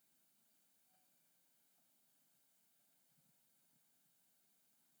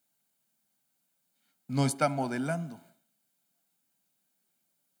 No está modelando.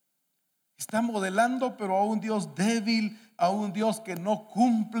 Está modelando, pero a un Dios débil, a un Dios que no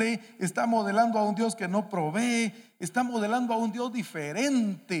cumple. Está modelando a un Dios que no provee. Está modelando a un Dios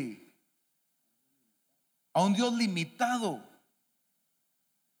diferente, a un Dios limitado.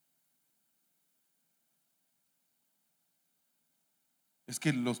 Es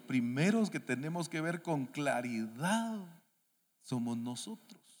que los primeros que tenemos que ver con claridad somos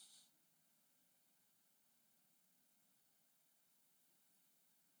nosotros.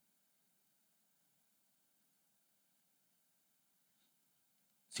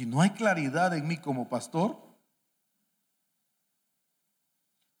 Si no hay claridad en mí como pastor,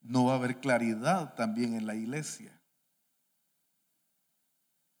 no va a haber claridad también en la iglesia.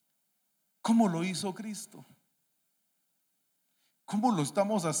 ¿Cómo lo hizo Cristo? ¿Cómo lo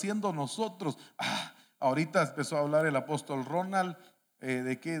estamos haciendo nosotros? Ahorita empezó a hablar el apóstol Ronald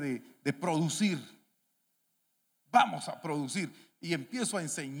 ¿de qué? De producir. Vamos a producir. Y empiezo a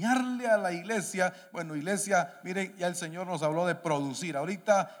enseñarle a la iglesia. Bueno, iglesia, miren, ya el Señor nos habló de producir.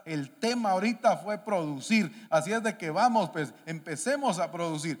 Ahorita el tema fue producir. Así es de que vamos, pues empecemos a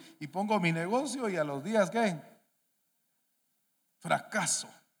producir. Y pongo mi negocio y a los días, ¿qué? Fracaso.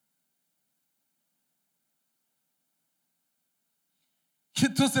 Y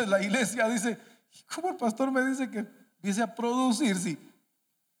entonces la iglesia dice: ¿cómo el pastor me dice que empiece a producir?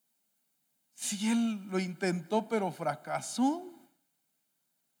 Si él lo intentó pero fracasó.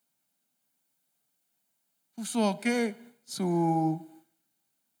 Puso ¿qué? Su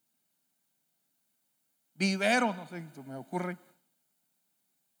vivero, no sé, se me ocurre.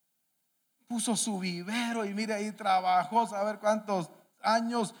 Puso su vivero y mire, ahí trabajó saber cuántos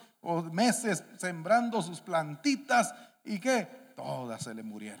años o meses sembrando sus plantitas y ¿qué? Todas se le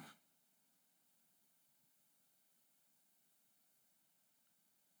murieron.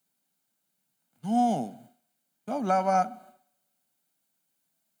 No, yo hablaba.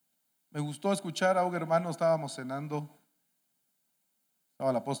 Me gustó escuchar a un hermano, estábamos cenando,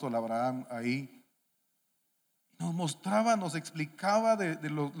 estaba el apóstol Abraham ahí, nos mostraba, nos explicaba de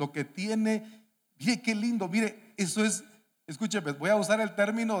lo que tiene. Mire qué lindo, mire, eso es, escúcheme, voy a usar el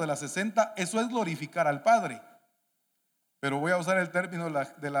término de la 60, eso es glorificar al Padre, pero voy a usar el término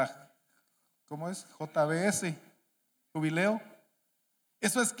de la ¿cómo es? JBS, jubileo.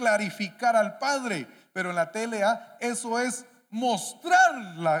 Eso es clarificar al Padre, pero en la TLA eso es mostrar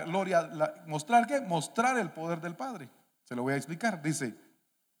la gloria, mostrar ¿qué? Mostrar el poder del Padre. Se lo voy a explicar. Dice: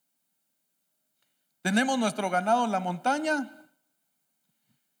 tenemos nuestro ganado en la montaña.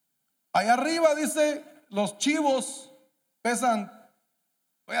 Allá arriba, dice, los chivos pesan,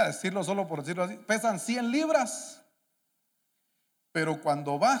 voy a decirlo solo por decirlo así, pesan 100 libras. Pero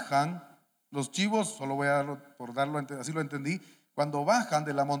cuando bajan, los chivos, solo voy a darlo, por darlo, así lo entendí, cuando bajan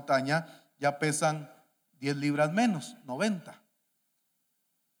de la montaña ya pesan 10 libras menos, 90.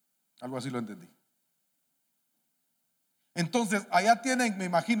 Algo así lo entendí. Entonces allá tienen, me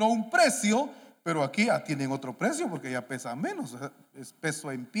imagino, un precio, pero aquí ya tienen otro precio porque ya pesan menos. Es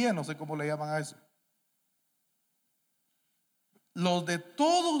peso en pie, no sé cómo le llaman a eso. Los de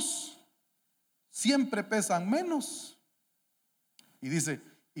todos siempre pesan menos. Y dice,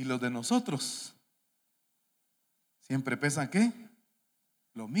 y los de nosotros siempre pesan ¿qué?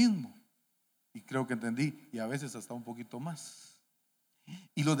 Lo mismo. Y creo que entendí, y a veces hasta un poquito más.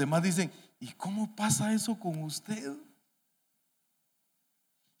 Y los demás dicen, ¿y cómo pasa eso con usted?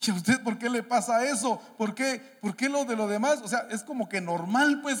 ¿Y a usted por qué le pasa eso? ¿Por qué lo de los demás? O sea, es como que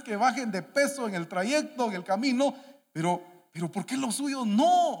normal pues que bajen de peso en el trayecto, en el camino, pero ¿por qué los suyos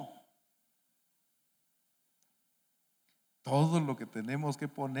no? Todo lo que tenemos que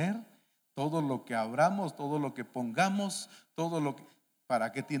poner, todo lo que abramos, todo lo que pongamos, todo lo que,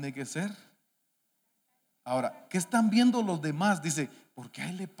 ¿para qué tiene que ser? Ahora, ¿qué están viendo los demás? Dice, ¿por qué a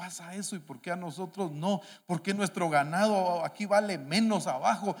él le pasa eso y por qué a nosotros no? ¿Por qué nuestro ganado aquí vale menos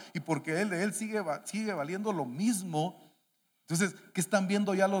abajo y porque él sigue valiendo lo mismo? Entonces, ¿qué están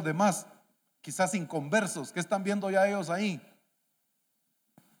viendo ya los demás? Quizás inconversos, ¿qué están viendo ya ellos ahí?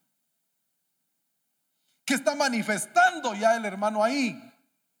 ¿Qué está manifestando ya el hermano ahí?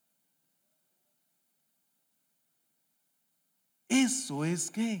 Eso es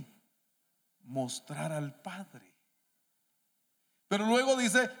 ¿qué? Mostrar al Padre. Pero luego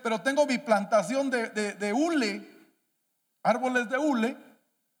dice, pero tengo mi plantación de hule, árboles de hule.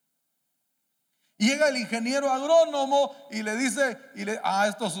 Y llega el ingeniero agrónomo y le dice,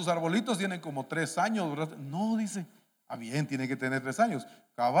 estos sus arbolitos tienen como 3 años, ¿verdad? No, dice, Bien, tiene que tener 3 años.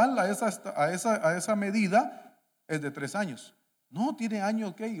 Cabal, a esa medida es de 3 años. No, tiene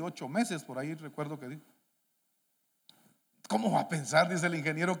años, ¿qué? 8 meses, por ahí recuerdo que dijo. ¿Cómo va a pensar, dice el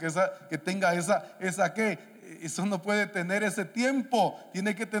ingeniero, que tenga esa qué? Eso no puede tener ese tiempo,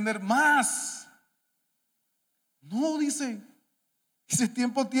 tiene que tener más. No, dice, ese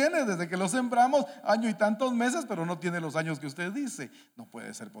tiempo tiene desde que lo sembramos, año y tantos meses, pero no tiene los años que usted dice. No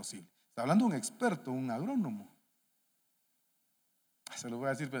puede ser posible. Está hablando un experto, un agrónomo. Se lo voy a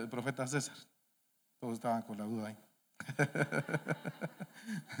decir el profeta César. Todos estaban con la duda ahí.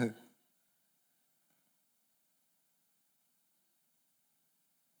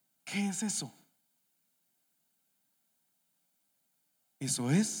 ¿Qué es eso?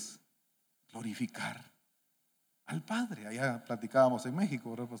 Eso es glorificar al Padre. Allá platicábamos en México,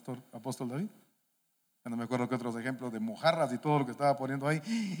 ¿verdad, apóstol David? No me acuerdo que otros ejemplos de mojarras y todo lo que estaba poniendo ahí,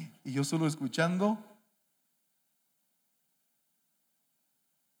 y yo solo escuchando.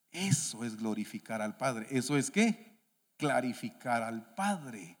 Eso es glorificar al Padre. ¿Eso es qué? Clarificar al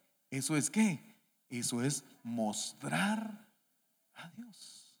Padre. ¿Eso es qué? Eso es mostrar a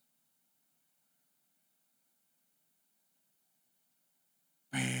Dios.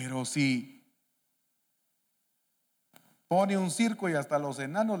 Pero si pone un circo y hasta los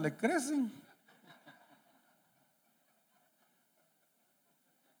enanos le crecen,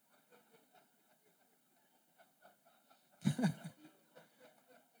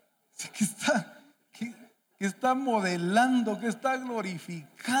 que está modelando, que está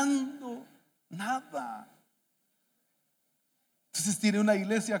glorificando, nada. Entonces tiene una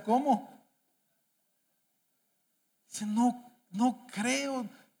iglesia como, dice, no creo.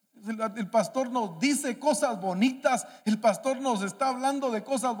 El pastor nos dice cosas bonitas, el pastor nos está hablando de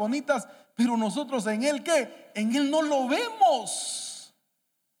cosas bonitas, pero nosotros en él, ¿qué? En él no lo vemos.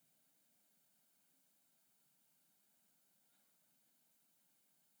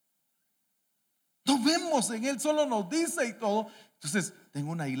 No vemos en él, solo nos dice y todo. Entonces,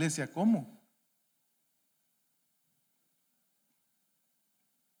 tengo una iglesia como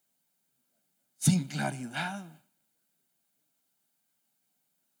sin claridad.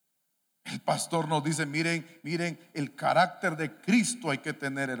 El pastor nos dice, miren, el carácter de Cristo hay que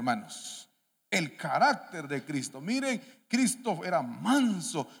tener, hermanos. El carácter de Cristo. Miren, Cristo era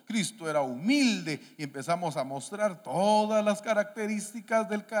manso, Cristo era humilde. Y empezamos a mostrar todas las características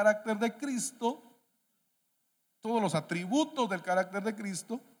del carácter de Cristo, todos los atributos del carácter de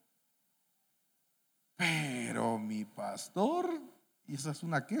Cristo. Pero mi pastor, y esa es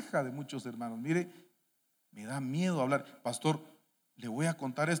una queja de muchos hermanos, mire, me da miedo hablar. Pastor, le voy a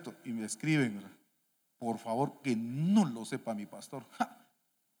contar esto, y me escriben, ¿verdad? Por favor, que no lo sepa mi pastor.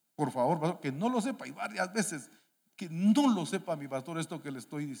 Por favor, pastor, que no lo sepa. Y varias veces, que no lo sepa mi pastor esto que le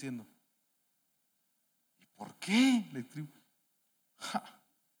estoy diciendo. ¿Y por qué? Le escribo.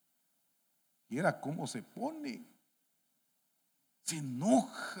 Y era cómo se pone. Se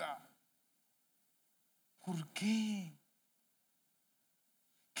enoja. ¿Por qué?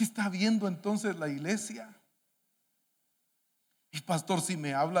 ¿Qué está viendo entonces la iglesia? Y pastor, si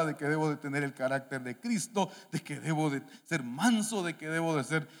me habla de que debo de tener el carácter de Cristo, de que debo de ser manso, de que debo de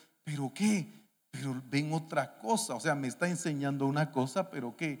ser, ¿pero qué? Pero ven otra cosa. O sea, me está enseñando una cosa,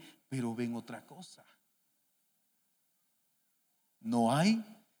 ¿pero qué? Pero ven otra cosa. No hay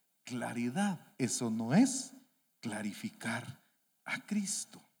claridad. Eso no es clarificar a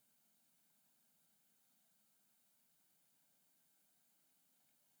Cristo.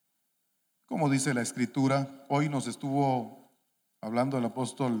 Como dice la escritura, hoy nos estuvo hablando el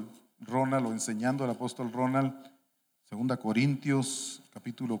apóstol Ronald, o enseñando el apóstol Ronald, 2 Corintios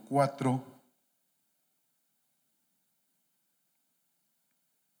capítulo 4.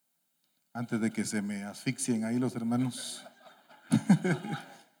 Antes de que se me asfixien ahí los hermanos.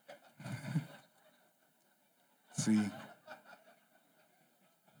 Sí.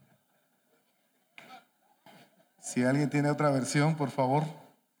 Si alguien tiene otra versión, por favor.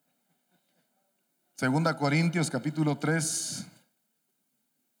 2 Corintios capítulo 3.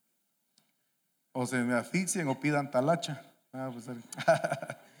 O se me asfixien o pidan talacha. Pues,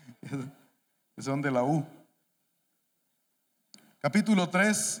 son de la U. Capítulo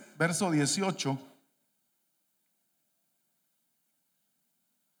 3, verso 18.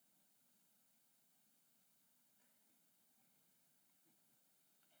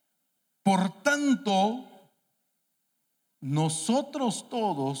 Por tanto, nosotros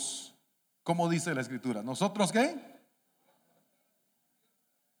todos, ¿cómo dice la escritura? ¿Nosotros qué?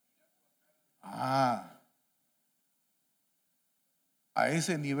 A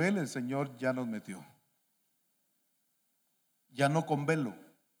ese nivel el Señor ya nos metió. Ya no con velo.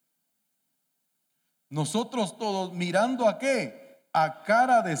 Nosotros todos mirando ¿a qué? A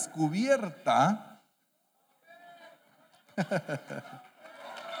cara descubierta.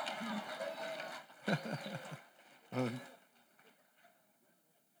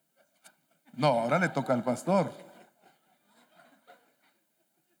 No, ahora le toca al pastor.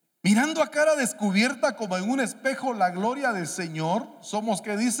 Mirando a cara descubierta como en un espejo la gloria del Señor, somos,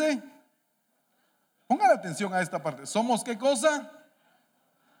 ¿qué dice? Pongan atención a esta parte. ¿Somos qué cosa?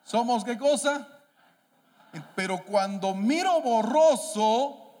 ¿Somos qué cosa? Pero cuando miro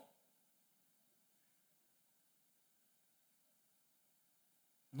borroso,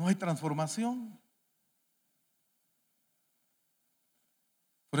 no hay transformación.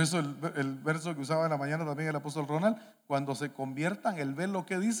 Por eso el verso que usaba en la mañana también el apóstol Ronald, cuando se conviertan, él ve lo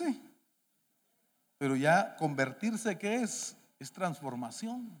que dice. Pero ya convertirse, ¿qué es? Es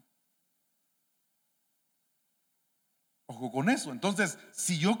transformación. Ojo con eso. Entonces,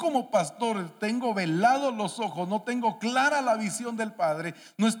 si yo como pastor tengo velados los ojos, no tengo clara la visión del Padre,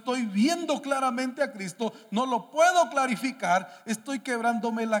 no estoy viendo claramente a Cristo, no lo puedo clarificar, estoy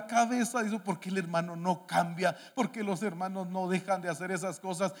quebrándome la cabeza. Digo, ¿por qué el hermano no cambia? ¿Por qué los hermanos no dejan de hacer esas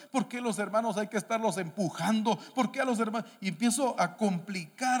cosas? ¿Por qué los hermanos hay que estarlos empujando? ¿Por qué a los hermanos? Y empiezo a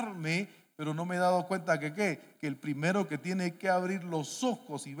complicarme. Pero no me he dado cuenta que el primero que tiene que abrir los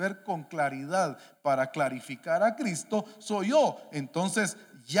ojos y ver con claridad para clarificar a Cristo soy yo. Entonces,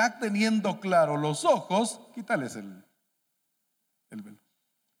 ya teniendo claro los ojos, quítales el velo.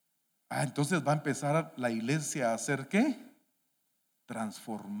 Entonces va a empezar la iglesia a ser ¿qué?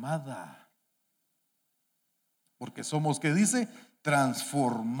 Transformada. Porque somos, ¿qué dice?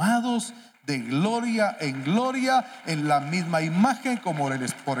 Transformados de gloria en gloria en la misma imagen como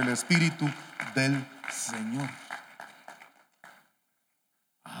por el Espíritu del Señor.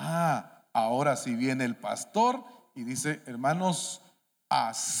 Ahora sí viene el pastor y dice, hermanos,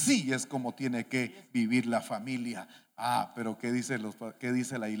 así es como tiene que vivir la familia. Pero ¿qué dice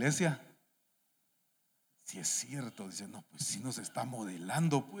la iglesia? Si es cierto, dice, no, pues si nos está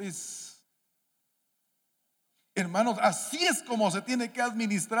modelando, pues. Hermanos, así es como se tiene que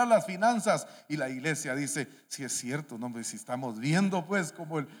administrar las finanzas. Y la iglesia dice, si es cierto, no, pues si estamos viendo pues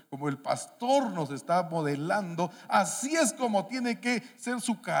como el pastor nos está modelando, así es como tiene que ser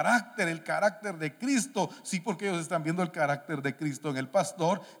su carácter, el carácter de Cristo. Sí, porque ellos están viendo el carácter de Cristo en el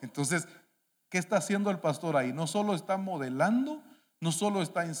pastor. Entonces, ¿qué está haciendo el pastor ahí? No solo está modelando, no solo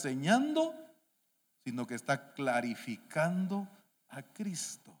está enseñando, sino que está clarificando a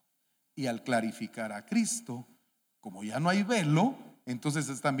Cristo. Y al clarificar a Cristo, como ya no hay velo, entonces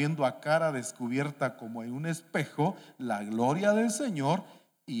están viendo a cara descubierta como en un espejo la gloria del Señor.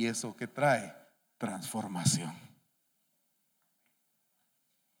 Y eso que trae transformación.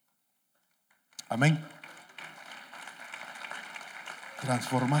 Amén.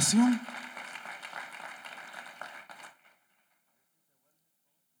 Transformación.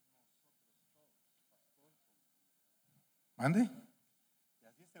 ¿Mande? Y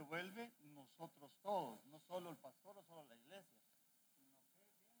así se vuelve nosotros todos, no solo el pastor o solo la iglesia, sino que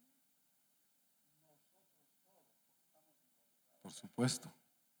nosotros todos. Por supuesto.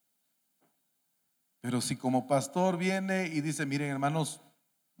 Pero si como pastor viene y dice, miren hermanos,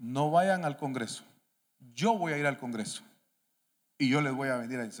 no vayan al Congreso, yo voy a ir al Congreso y yo les voy a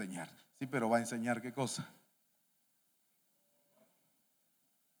venir a enseñar. Sí, pero ¿va a enseñar qué cosa?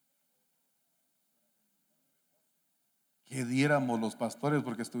 ¿Qué diéramos los pastores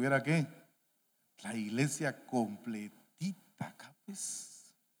porque estuviera qué? La iglesia completita,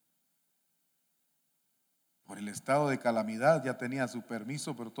 ¿capes? Por el estado de calamidad ya tenía su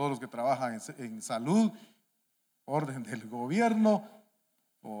permiso, pero todos los que trabajan en salud, orden del gobierno,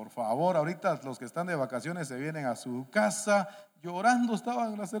 por favor, ahorita los que están de vacaciones se vienen a su casa. Llorando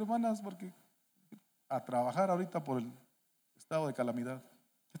estaban las hermanas porque a trabajar ahorita por el estado de calamidad.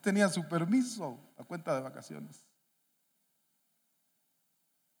 Tenía su permiso a cuenta de vacaciones.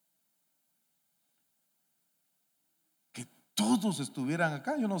 Que todos estuvieran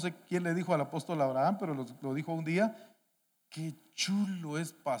acá. Yo no sé quién le dijo al apóstol Abraham, pero lo dijo un día. Qué chulo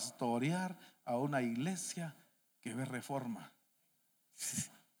es pastorear a una iglesia que ve reforma.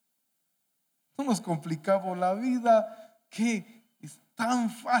 No nos complicamos la vida, que es tan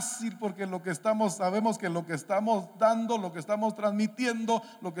fácil porque sabemos que lo que estamos dando, lo que estamos transmitiendo,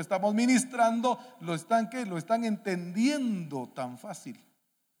 lo que estamos ministrando, lo están entendiendo tan fácil.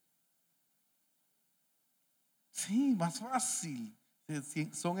 Sí, más fácil.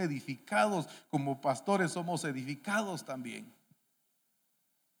 Son edificados, como pastores somos edificados también.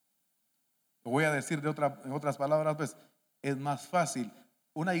 Lo voy a decir en otras palabras, pues es más fácil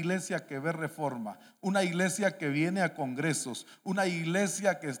una iglesia que ve reforma, una iglesia que viene a congresos, una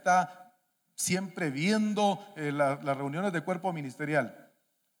iglesia que está siempre viendo las reuniones de cuerpo ministerial,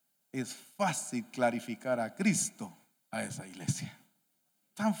 es fácil clarificar a Cristo a esa iglesia.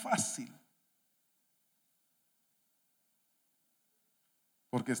 Tan fácil.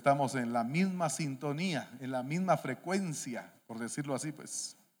 Porque estamos en la misma sintonía, en la misma frecuencia, por decirlo así,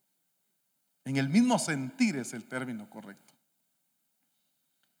 pues. En el mismo sentir es el término correcto.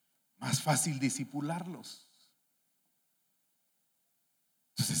 Más fácil disipularlos.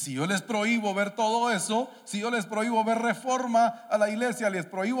 Entonces, si yo les prohíbo ver todo eso, si yo les prohíbo ver reforma a la iglesia, les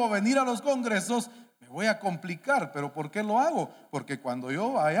prohíbo venir a los congresos, me voy a complicar. ¿Pero por qué lo hago? Porque cuando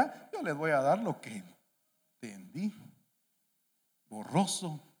yo vaya, yo les voy a dar lo que entendí,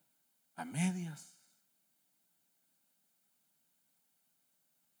 borroso, a medias.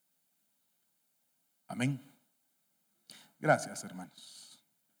 Amén. Gracias, hermanos.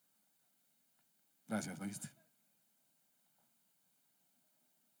 Gracias, ¿oíste?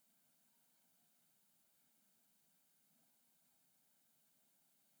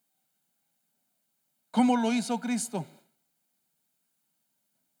 ¿Cómo lo hizo Cristo?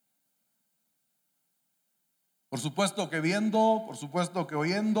 Por supuesto que viendo, por supuesto que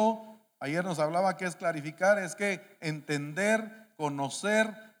oyendo. Ayer nos hablaba que es clarificar, es que entender,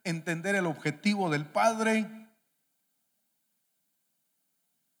 conocer, entender el objetivo del Padre.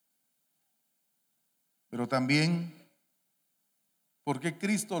 Pero también, ¿por qué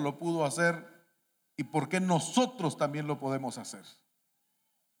Cristo lo pudo hacer y por qué nosotros también lo podemos hacer?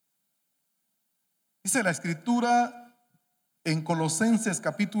 Dice la Escritura en Colosenses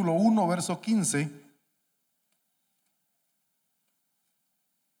capítulo 1, verso 15.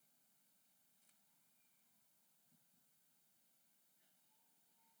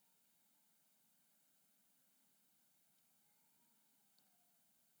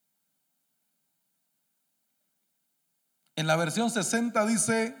 En la versión 60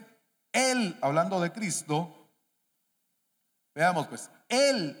 dice, Él, hablando de Cristo, veamos pues,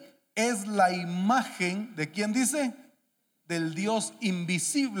 Él es la imagen de ¿quién dice? Del Dios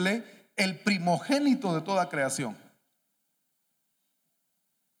invisible, el primogénito de toda creación.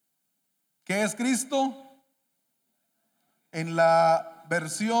 ¿Qué es Cristo? En la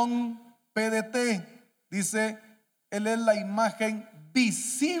versión PDT dice, Él es la imagen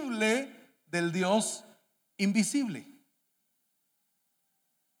visible del Dios invisible.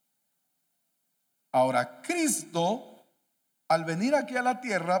 Ahora, Cristo, al venir aquí a la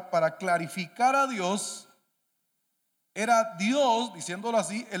tierra para clarificar a Dios, era Dios, diciéndolo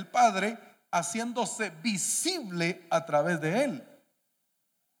así, el Padre, haciéndose visible a través de Él,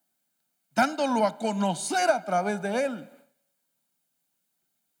 dándolo a conocer a través de Él.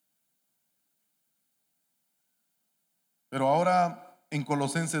 Pero ahora en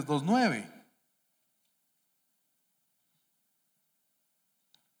Colosenses 2:9,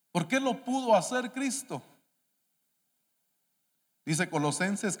 ¿por qué lo pudo hacer Cristo? Dice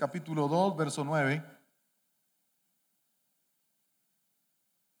Colosenses capítulo 2, verso 9.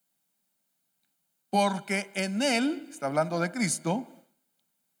 Porque en Él, está hablando de Cristo,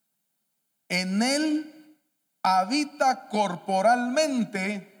 en Él habita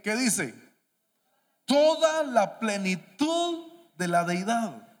corporalmente, ¿qué dice? Toda la plenitud de la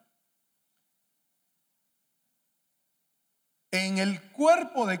deidad. En el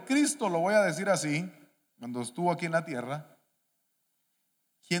cuerpo de Cristo, lo voy a decir así, cuando estuvo aquí en la tierra,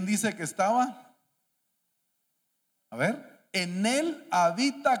 ¿quién dice que estaba? A ver, en Él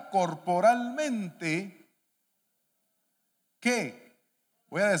habita corporalmente, ¿qué?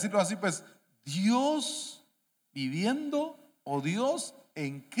 Voy a decirlo así, pues, Dios viviendo, o Dios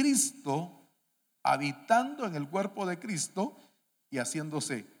en Cristo, habitando en el cuerpo de Cristo y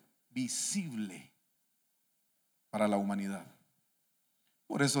haciéndose visible para la humanidad.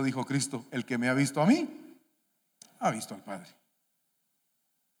 Por eso dijo Cristo, el que me ha visto a mí, ha visto al Padre.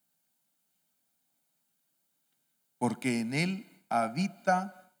 Porque en Él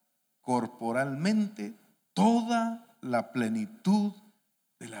habita corporalmente toda la plenitud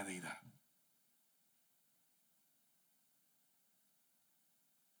de la deidad.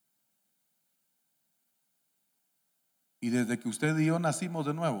 Y desde que usted y yo nacimos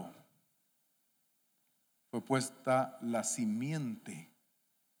de nuevo, fue puesta la simiente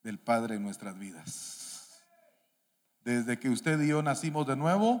del Padre en nuestras vidas. Desde que usted y yo nacimos de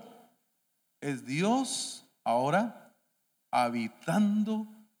nuevo, es Dios ahora habitando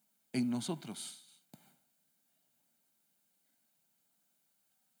en nosotros.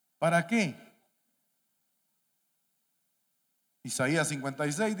 ¿Para qué? Isaías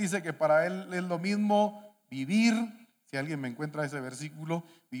 56 dice que para Él es lo mismo vivir. Si alguien me encuentra ese versículo,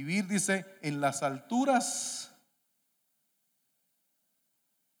 vivir, dice, en las alturas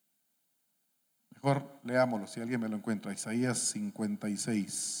Mejor leámoslo si alguien me lo encuentra. Isaías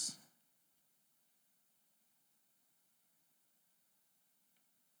 56.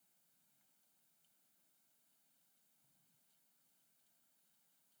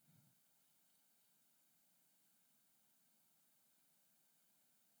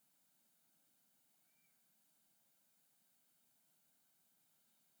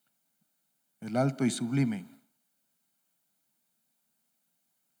 El alto y sublime.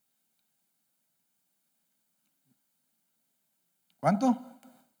 ¿Cuánto?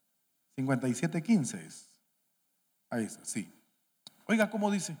 57:15 es. Ahí está, sí. Oiga, ¿cómo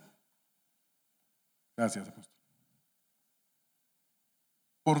dice? Gracias, apóstol.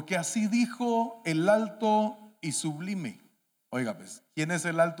 Porque así dijo el alto y sublime. Oiga, pues, ¿quién es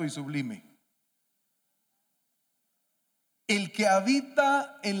el alto y sublime? El que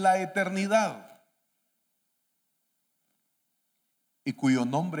habita en la eternidad y cuyo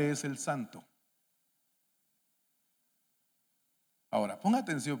nombre es el Santo. Ahora, ponga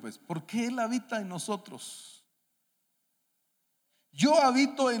atención, pues, ¿por qué Él habita en nosotros? Yo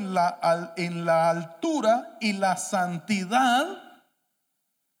habito en la altura y la santidad.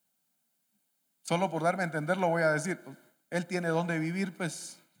 Solo por darme a entender lo voy a decir. Él tiene donde vivir,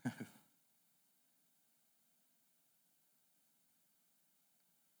 pues.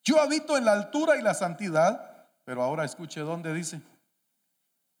 Yo habito en la altura y la santidad, pero ahora escuche dónde dice: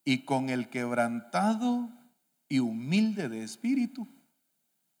 y con el quebrantado y humilde de espíritu,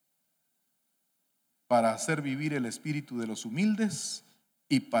 para hacer vivir el espíritu de los humildes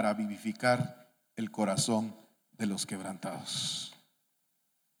y para vivificar el corazón de los quebrantados.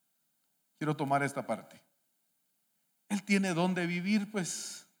 Quiero tomar esta parte. Él tiene donde vivir,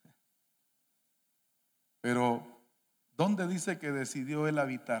 pues, pero ¿dónde dice que decidió Él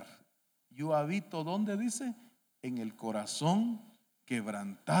habitar? Yo habito, ¿dónde dice? En el corazón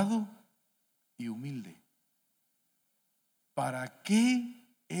quebrantado y humilde. ¿Para qué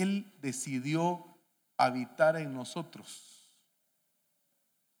Él decidió habitar en nosotros?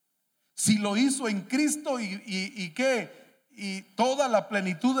 Si lo hizo en Cristo y toda la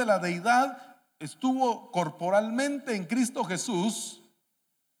plenitud de la deidad estuvo corporalmente en Cristo Jesús,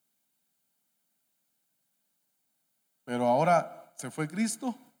 pero ahora se fue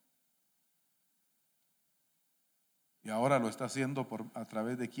Cristo y ahora lo está haciendo a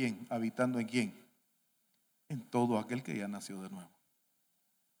través de quién, habitando en quién, en todo aquel que ya nació de nuevo.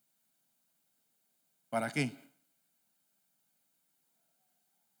 ¿Para qué?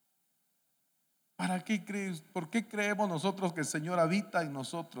 ¿Para qué crees? ¿Por qué creemos nosotros que el Señor habita en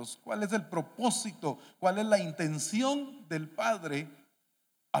nosotros? ¿Cuál es el propósito? ¿Cuál es la intención del Padre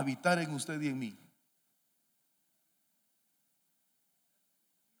habitar en usted y en mí?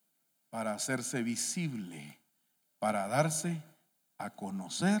 Para hacerse visible, para darse a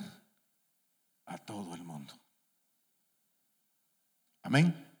conocer a todo el mundo.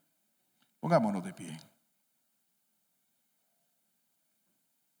 Amén. Pongámonos de pie.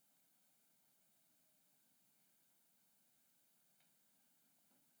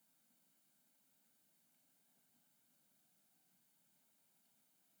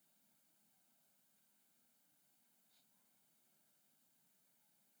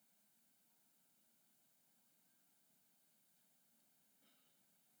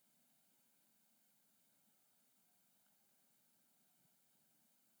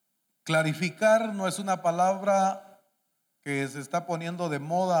 Clarificar no es una palabra que se está poniendo de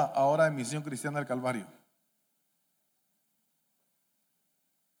moda ahora en Misión Cristiana del Calvario.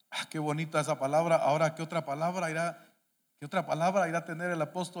 Qué bonita esa palabra. Ahora, ¿qué otra palabra irá a tener el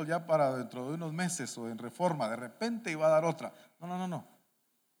apóstol ya para dentro de unos meses o en Reforma? De repente iba a dar otra. No.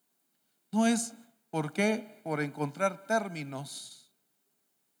 No es por encontrar términos,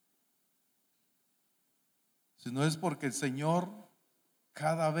 sino es porque el Señor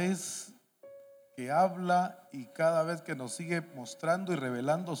cada vez que habla y cada vez que nos sigue mostrando y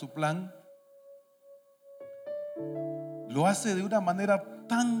revelando su plan, lo hace de una manera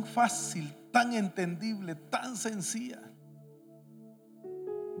tan fácil, tan entendible, tan sencilla.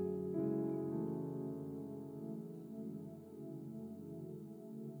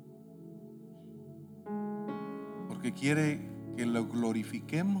 Porque quiere que lo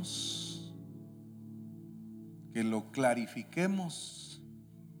glorifiquemos, que lo clarifiquemos,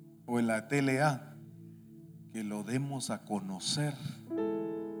 o en la TLA, que lo demos a conocer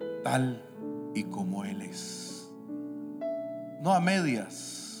tal y como Él es. No a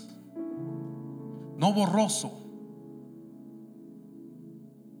medias, no borroso.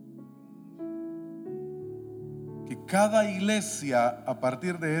 Que cada iglesia a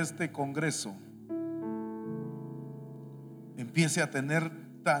partir de este congreso empiece a tener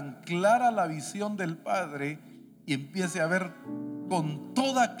tan clara la visión del Padre y empiece a ver con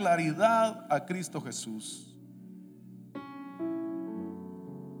toda claridad a Cristo Jesús.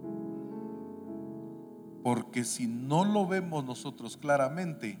 Porque si no lo vemos nosotros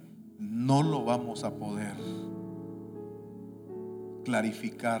claramente, no lo vamos a poder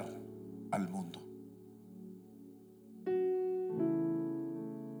clarificar al mundo.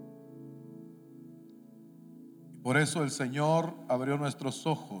 Por eso el Señor abrió nuestros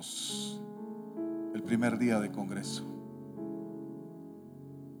ojos el primer día de Congreso.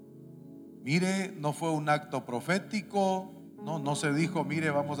 Mire, no fue un acto profético, no se dijo, mire,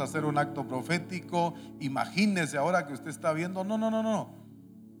 vamos a hacer un acto profético, imagínese ahora que usted está viendo. No.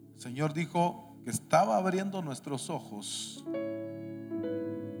 El Señor dijo que estaba abriendo nuestros ojos,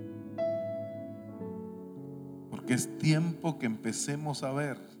 porque es tiempo que empecemos a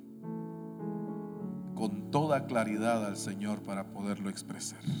ver con toda claridad al Señor para poderlo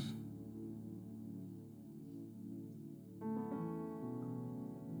expresar.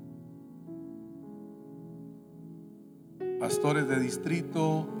 Pastores de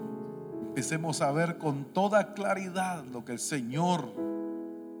distrito, empecemos a ver con toda claridad lo que el Señor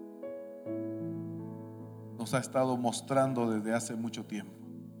nos ha estado mostrando desde hace mucho tiempo.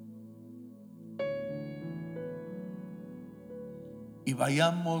 Y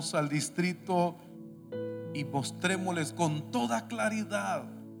vayamos al distrito y mostrémosles con toda claridad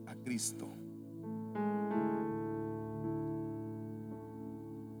a Cristo.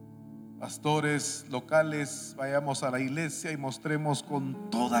 Pastores locales, vayamos a la iglesia y mostremos con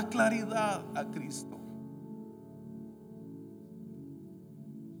toda claridad a Cristo.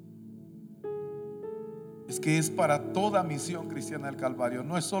 Es que es para toda Misión Cristiana del Calvario.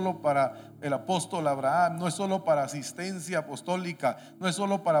 No es solo para el apóstol Abraham, no es solo para asistencia apostólica, no es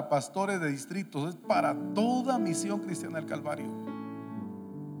solo para pastores de distritos, es para toda Misión Cristiana del Calvario.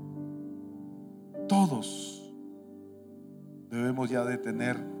 Todos debemos ya de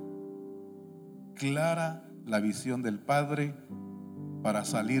tener clara la visión del Padre para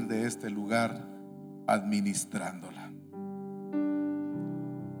salir de este lugar administrándola.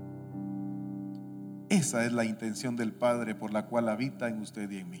 Esa es la intención del Padre por la cual habita en usted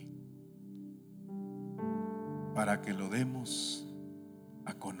y en mí, para que lo demos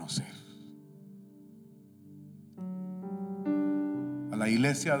a conocer. A la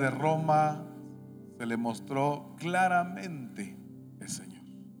iglesia de Roma se le mostró claramente el Señor.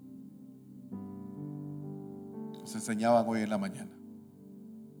 Nos enseñaban hoy en la mañana.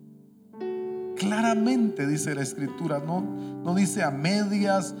 Claramente dice la Escritura, no dice a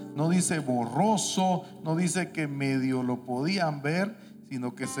medias, no dice borroso, no dice que medio lo podían ver,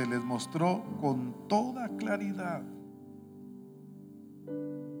 sino que se les mostró con toda claridad.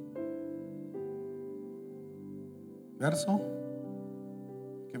 Verso,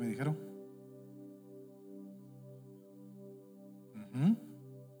 ¿qué me dijeron?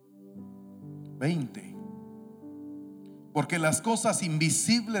 20. Porque las cosas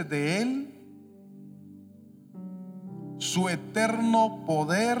invisibles de Él, su eterno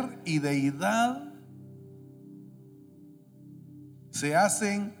poder y deidad, se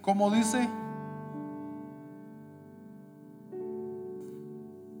hacen, ¿cómo dice?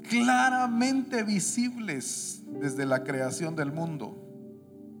 Claramente visibles desde la creación del mundo,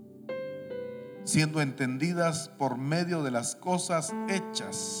 siendo entendidas por medio de las cosas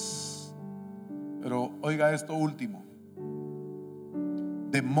hechas. Pero oiga esto último: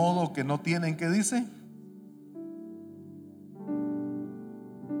 de modo que no tienen, ¿qué dice?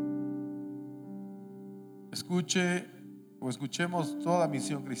 Escuche o escuchemos toda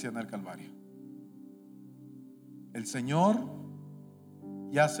Misión Cristiana del Calvario. El Señor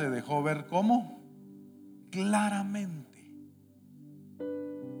ya se dejó ver ¿cómo? Claramente.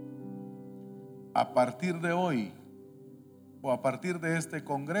 A partir de hoy o a partir de este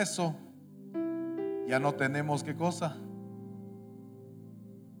congreso ya no tenemos ¿qué cosa?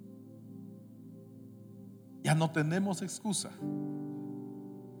 Ya no tenemos excusa.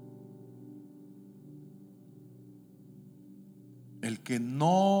 El que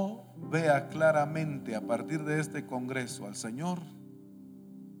no vea claramente a partir de este congreso al Señor,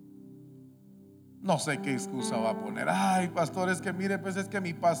 no sé qué excusa va a poner. Ay, pastor, es que mire, pues es que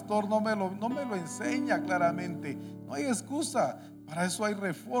mi pastor no me lo enseña claramente. No hay excusa. Para eso hay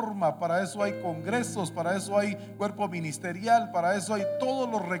reforma, para eso hay congresos, para eso hay cuerpo ministerial, para eso hay todos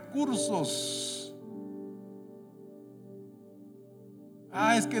los recursos.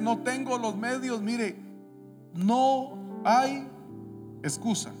 Ah, es que no tengo los medios. Mire, no hay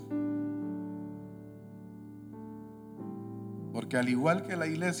excusa. Porque al igual que la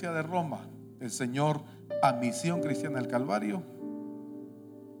iglesia de Roma, el Señor a Misión Cristiana del Calvario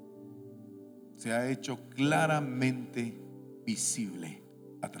se ha hecho claramente visible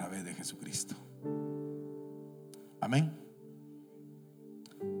a través de Jesucristo. Amén.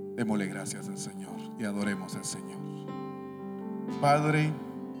 Démosle gracias al Señor y adoremos al Señor. Padre,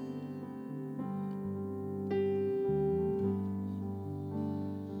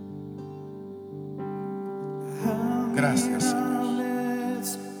 gracias, Señor.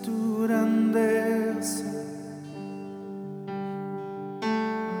 Es tu grandeza,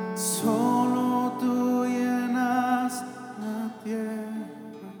 solo tú llenas la tierra.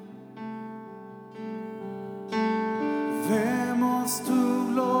 Vemos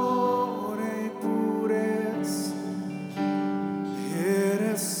tu gloria y pureza,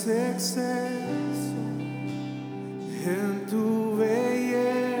 eres excelso en tu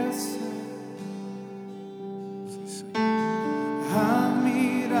belleza.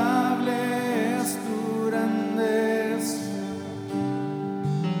 Admirable es tu grandeza,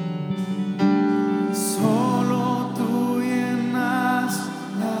 solo tú llenas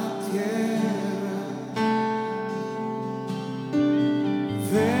la tierra.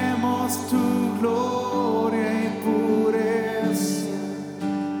 Vemos tu gloria y pureza,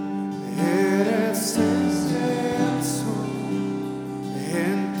 eres excelso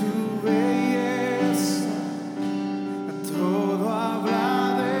en tu belleza. Todo habla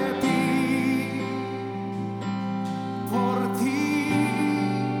de ti, por ti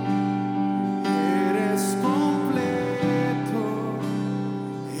eres completo,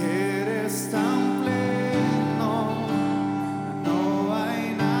 eres tan pleno, no hay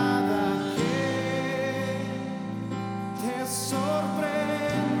nada que te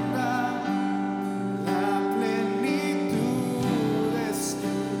sorprenda, la plenitud es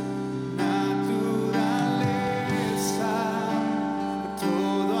tu naturaleza.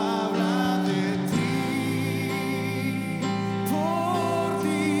 Todo habla de ti, por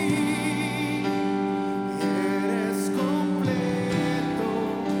ti eres completo,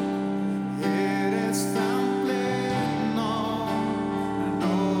 eres tan pleno,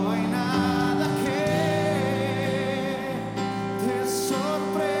 no hay nada que te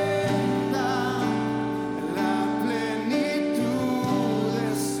sorprenda, la plenitud de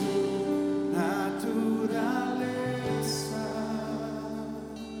su naturaleza.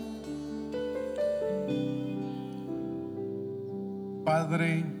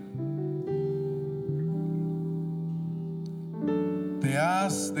 Padre, te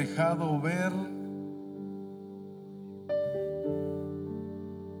has dejado ver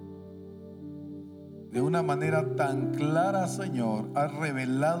de una manera tan clara, Señor. Has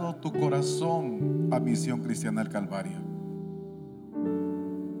revelado tu corazón a Misión Cristiana El Calvario.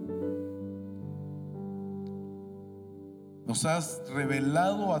 Nos has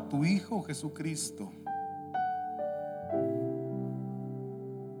revelado a tu Hijo Jesucristo.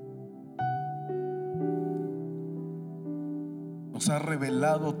 Nos has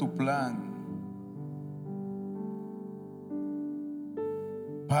revelado tu plan.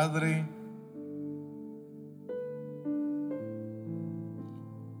 Padre,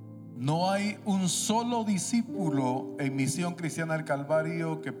 no hay un solo discípulo en Misión Cristiana El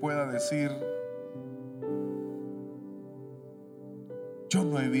Calvario que pueda decir: yo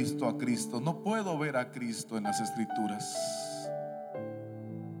no he visto a Cristo, no puedo ver a Cristo en las Escrituras.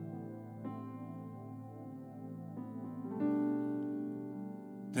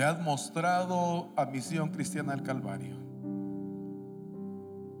 Te has mostrado a Misión Cristiana El Calvario.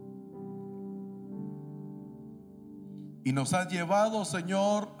 Y nos has llevado,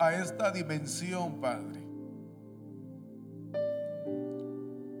 Señor, a esta dimensión, Padre.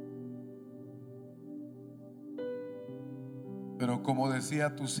 Pero como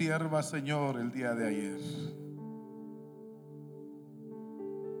decía tu sierva, Señor, el día de ayer,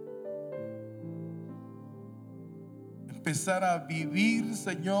 empezar a vivir,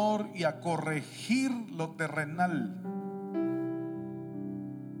 Señor, y a corregir lo terrenal,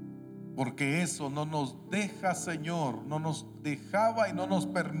 porque eso no nos deja, Señor, no nos dejaba y no nos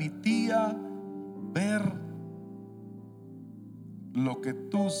permitía ver lo que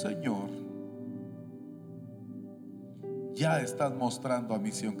tú, Señor, ya estás mostrando a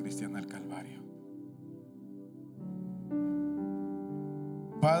Misión Cristiana El Calvario.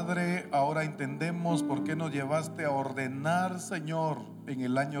 Padre, ahora entendemos por qué nos llevaste a ordenar, Señor, en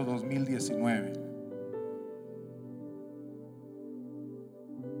el año 2019.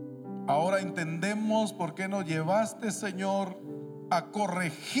 Ahora entendemos por qué nos llevaste, Señor, a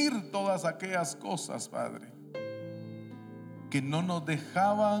corregir todas aquellas cosas, Padre, que no nos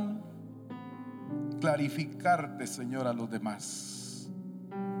dejaban clarificarte, Señor, a los demás.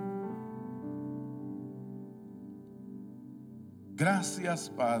 Gracias,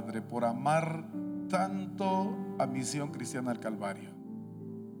 Padre, por amar tanto a Misión Cristiana del Calvario.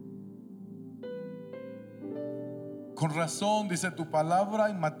 Con razón dice tu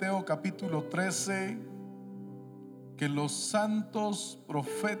palabra en Mateo capítulo 13 que los santos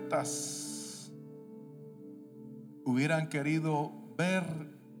profetas hubieran querido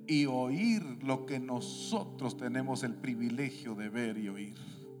ver y oír lo que nosotros tenemos el privilegio de ver y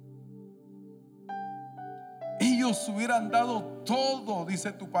oír. Ellos hubieran dado todo,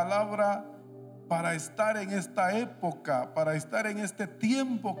 dice tu palabra, para estar en esta época, para estar en este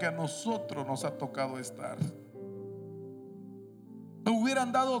tiempo que a nosotros nos ha tocado estar.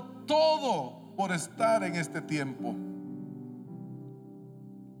 Hubieran dado todo por estar en este tiempo.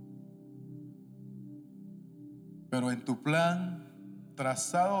 Pero en tu plan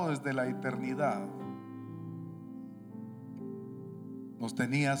trazado desde la eternidad, nos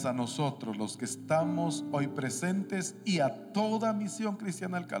tenías a nosotros, los que estamos hoy presentes, y a toda Misión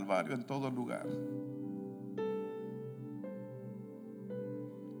Cristiana del Calvario en todo lugar.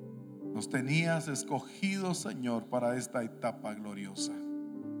 Nos tenías escogidos, Señor, para esta etapa gloriosa.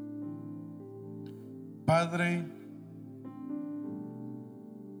 Padre,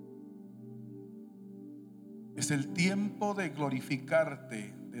 es el tiempo de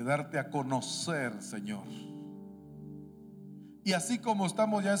glorificarte, de darte a conocer, Señor. Y así como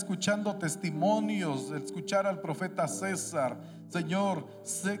estamos ya escuchando testimonios, de escuchar al profeta César, Señor,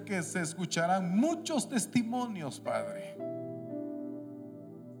 sé que se escucharán muchos testimonios, Padre.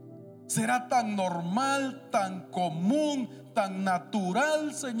 Será tan normal, tan común, tan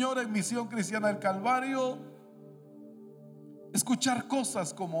natural, Señor, en Misión Cristiana del Calvario, escuchar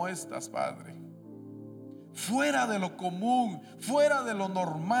cosas como estas, Padre. Fuera de lo común, fuera de lo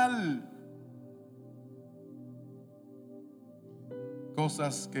normal.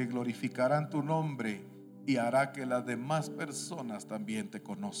 Cosas que glorificarán tu nombre y hará que las demás personas también te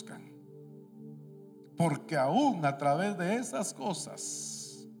conozcan. Porque aún a través de esas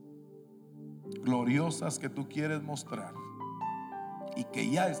cosas gloriosas que tú quieres mostrar y que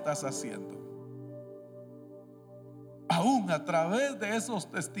ya estás haciendo, aún a través de esos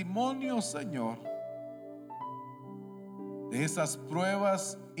testimonios, Señor, de esas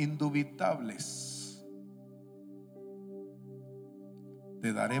pruebas indubitables,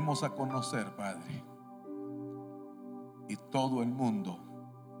 te daremos a conocer, Padre, y todo el mundo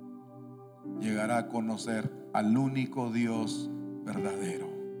llegará a conocer al único Dios verdadero,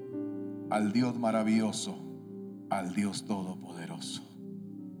 al Dios maravilloso, al Dios todopoderoso.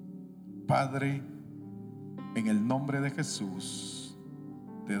 Padre, en el nombre de Jesús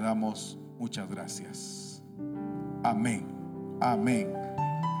te damos muchas gracias. Amén, amén,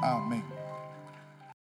 amén.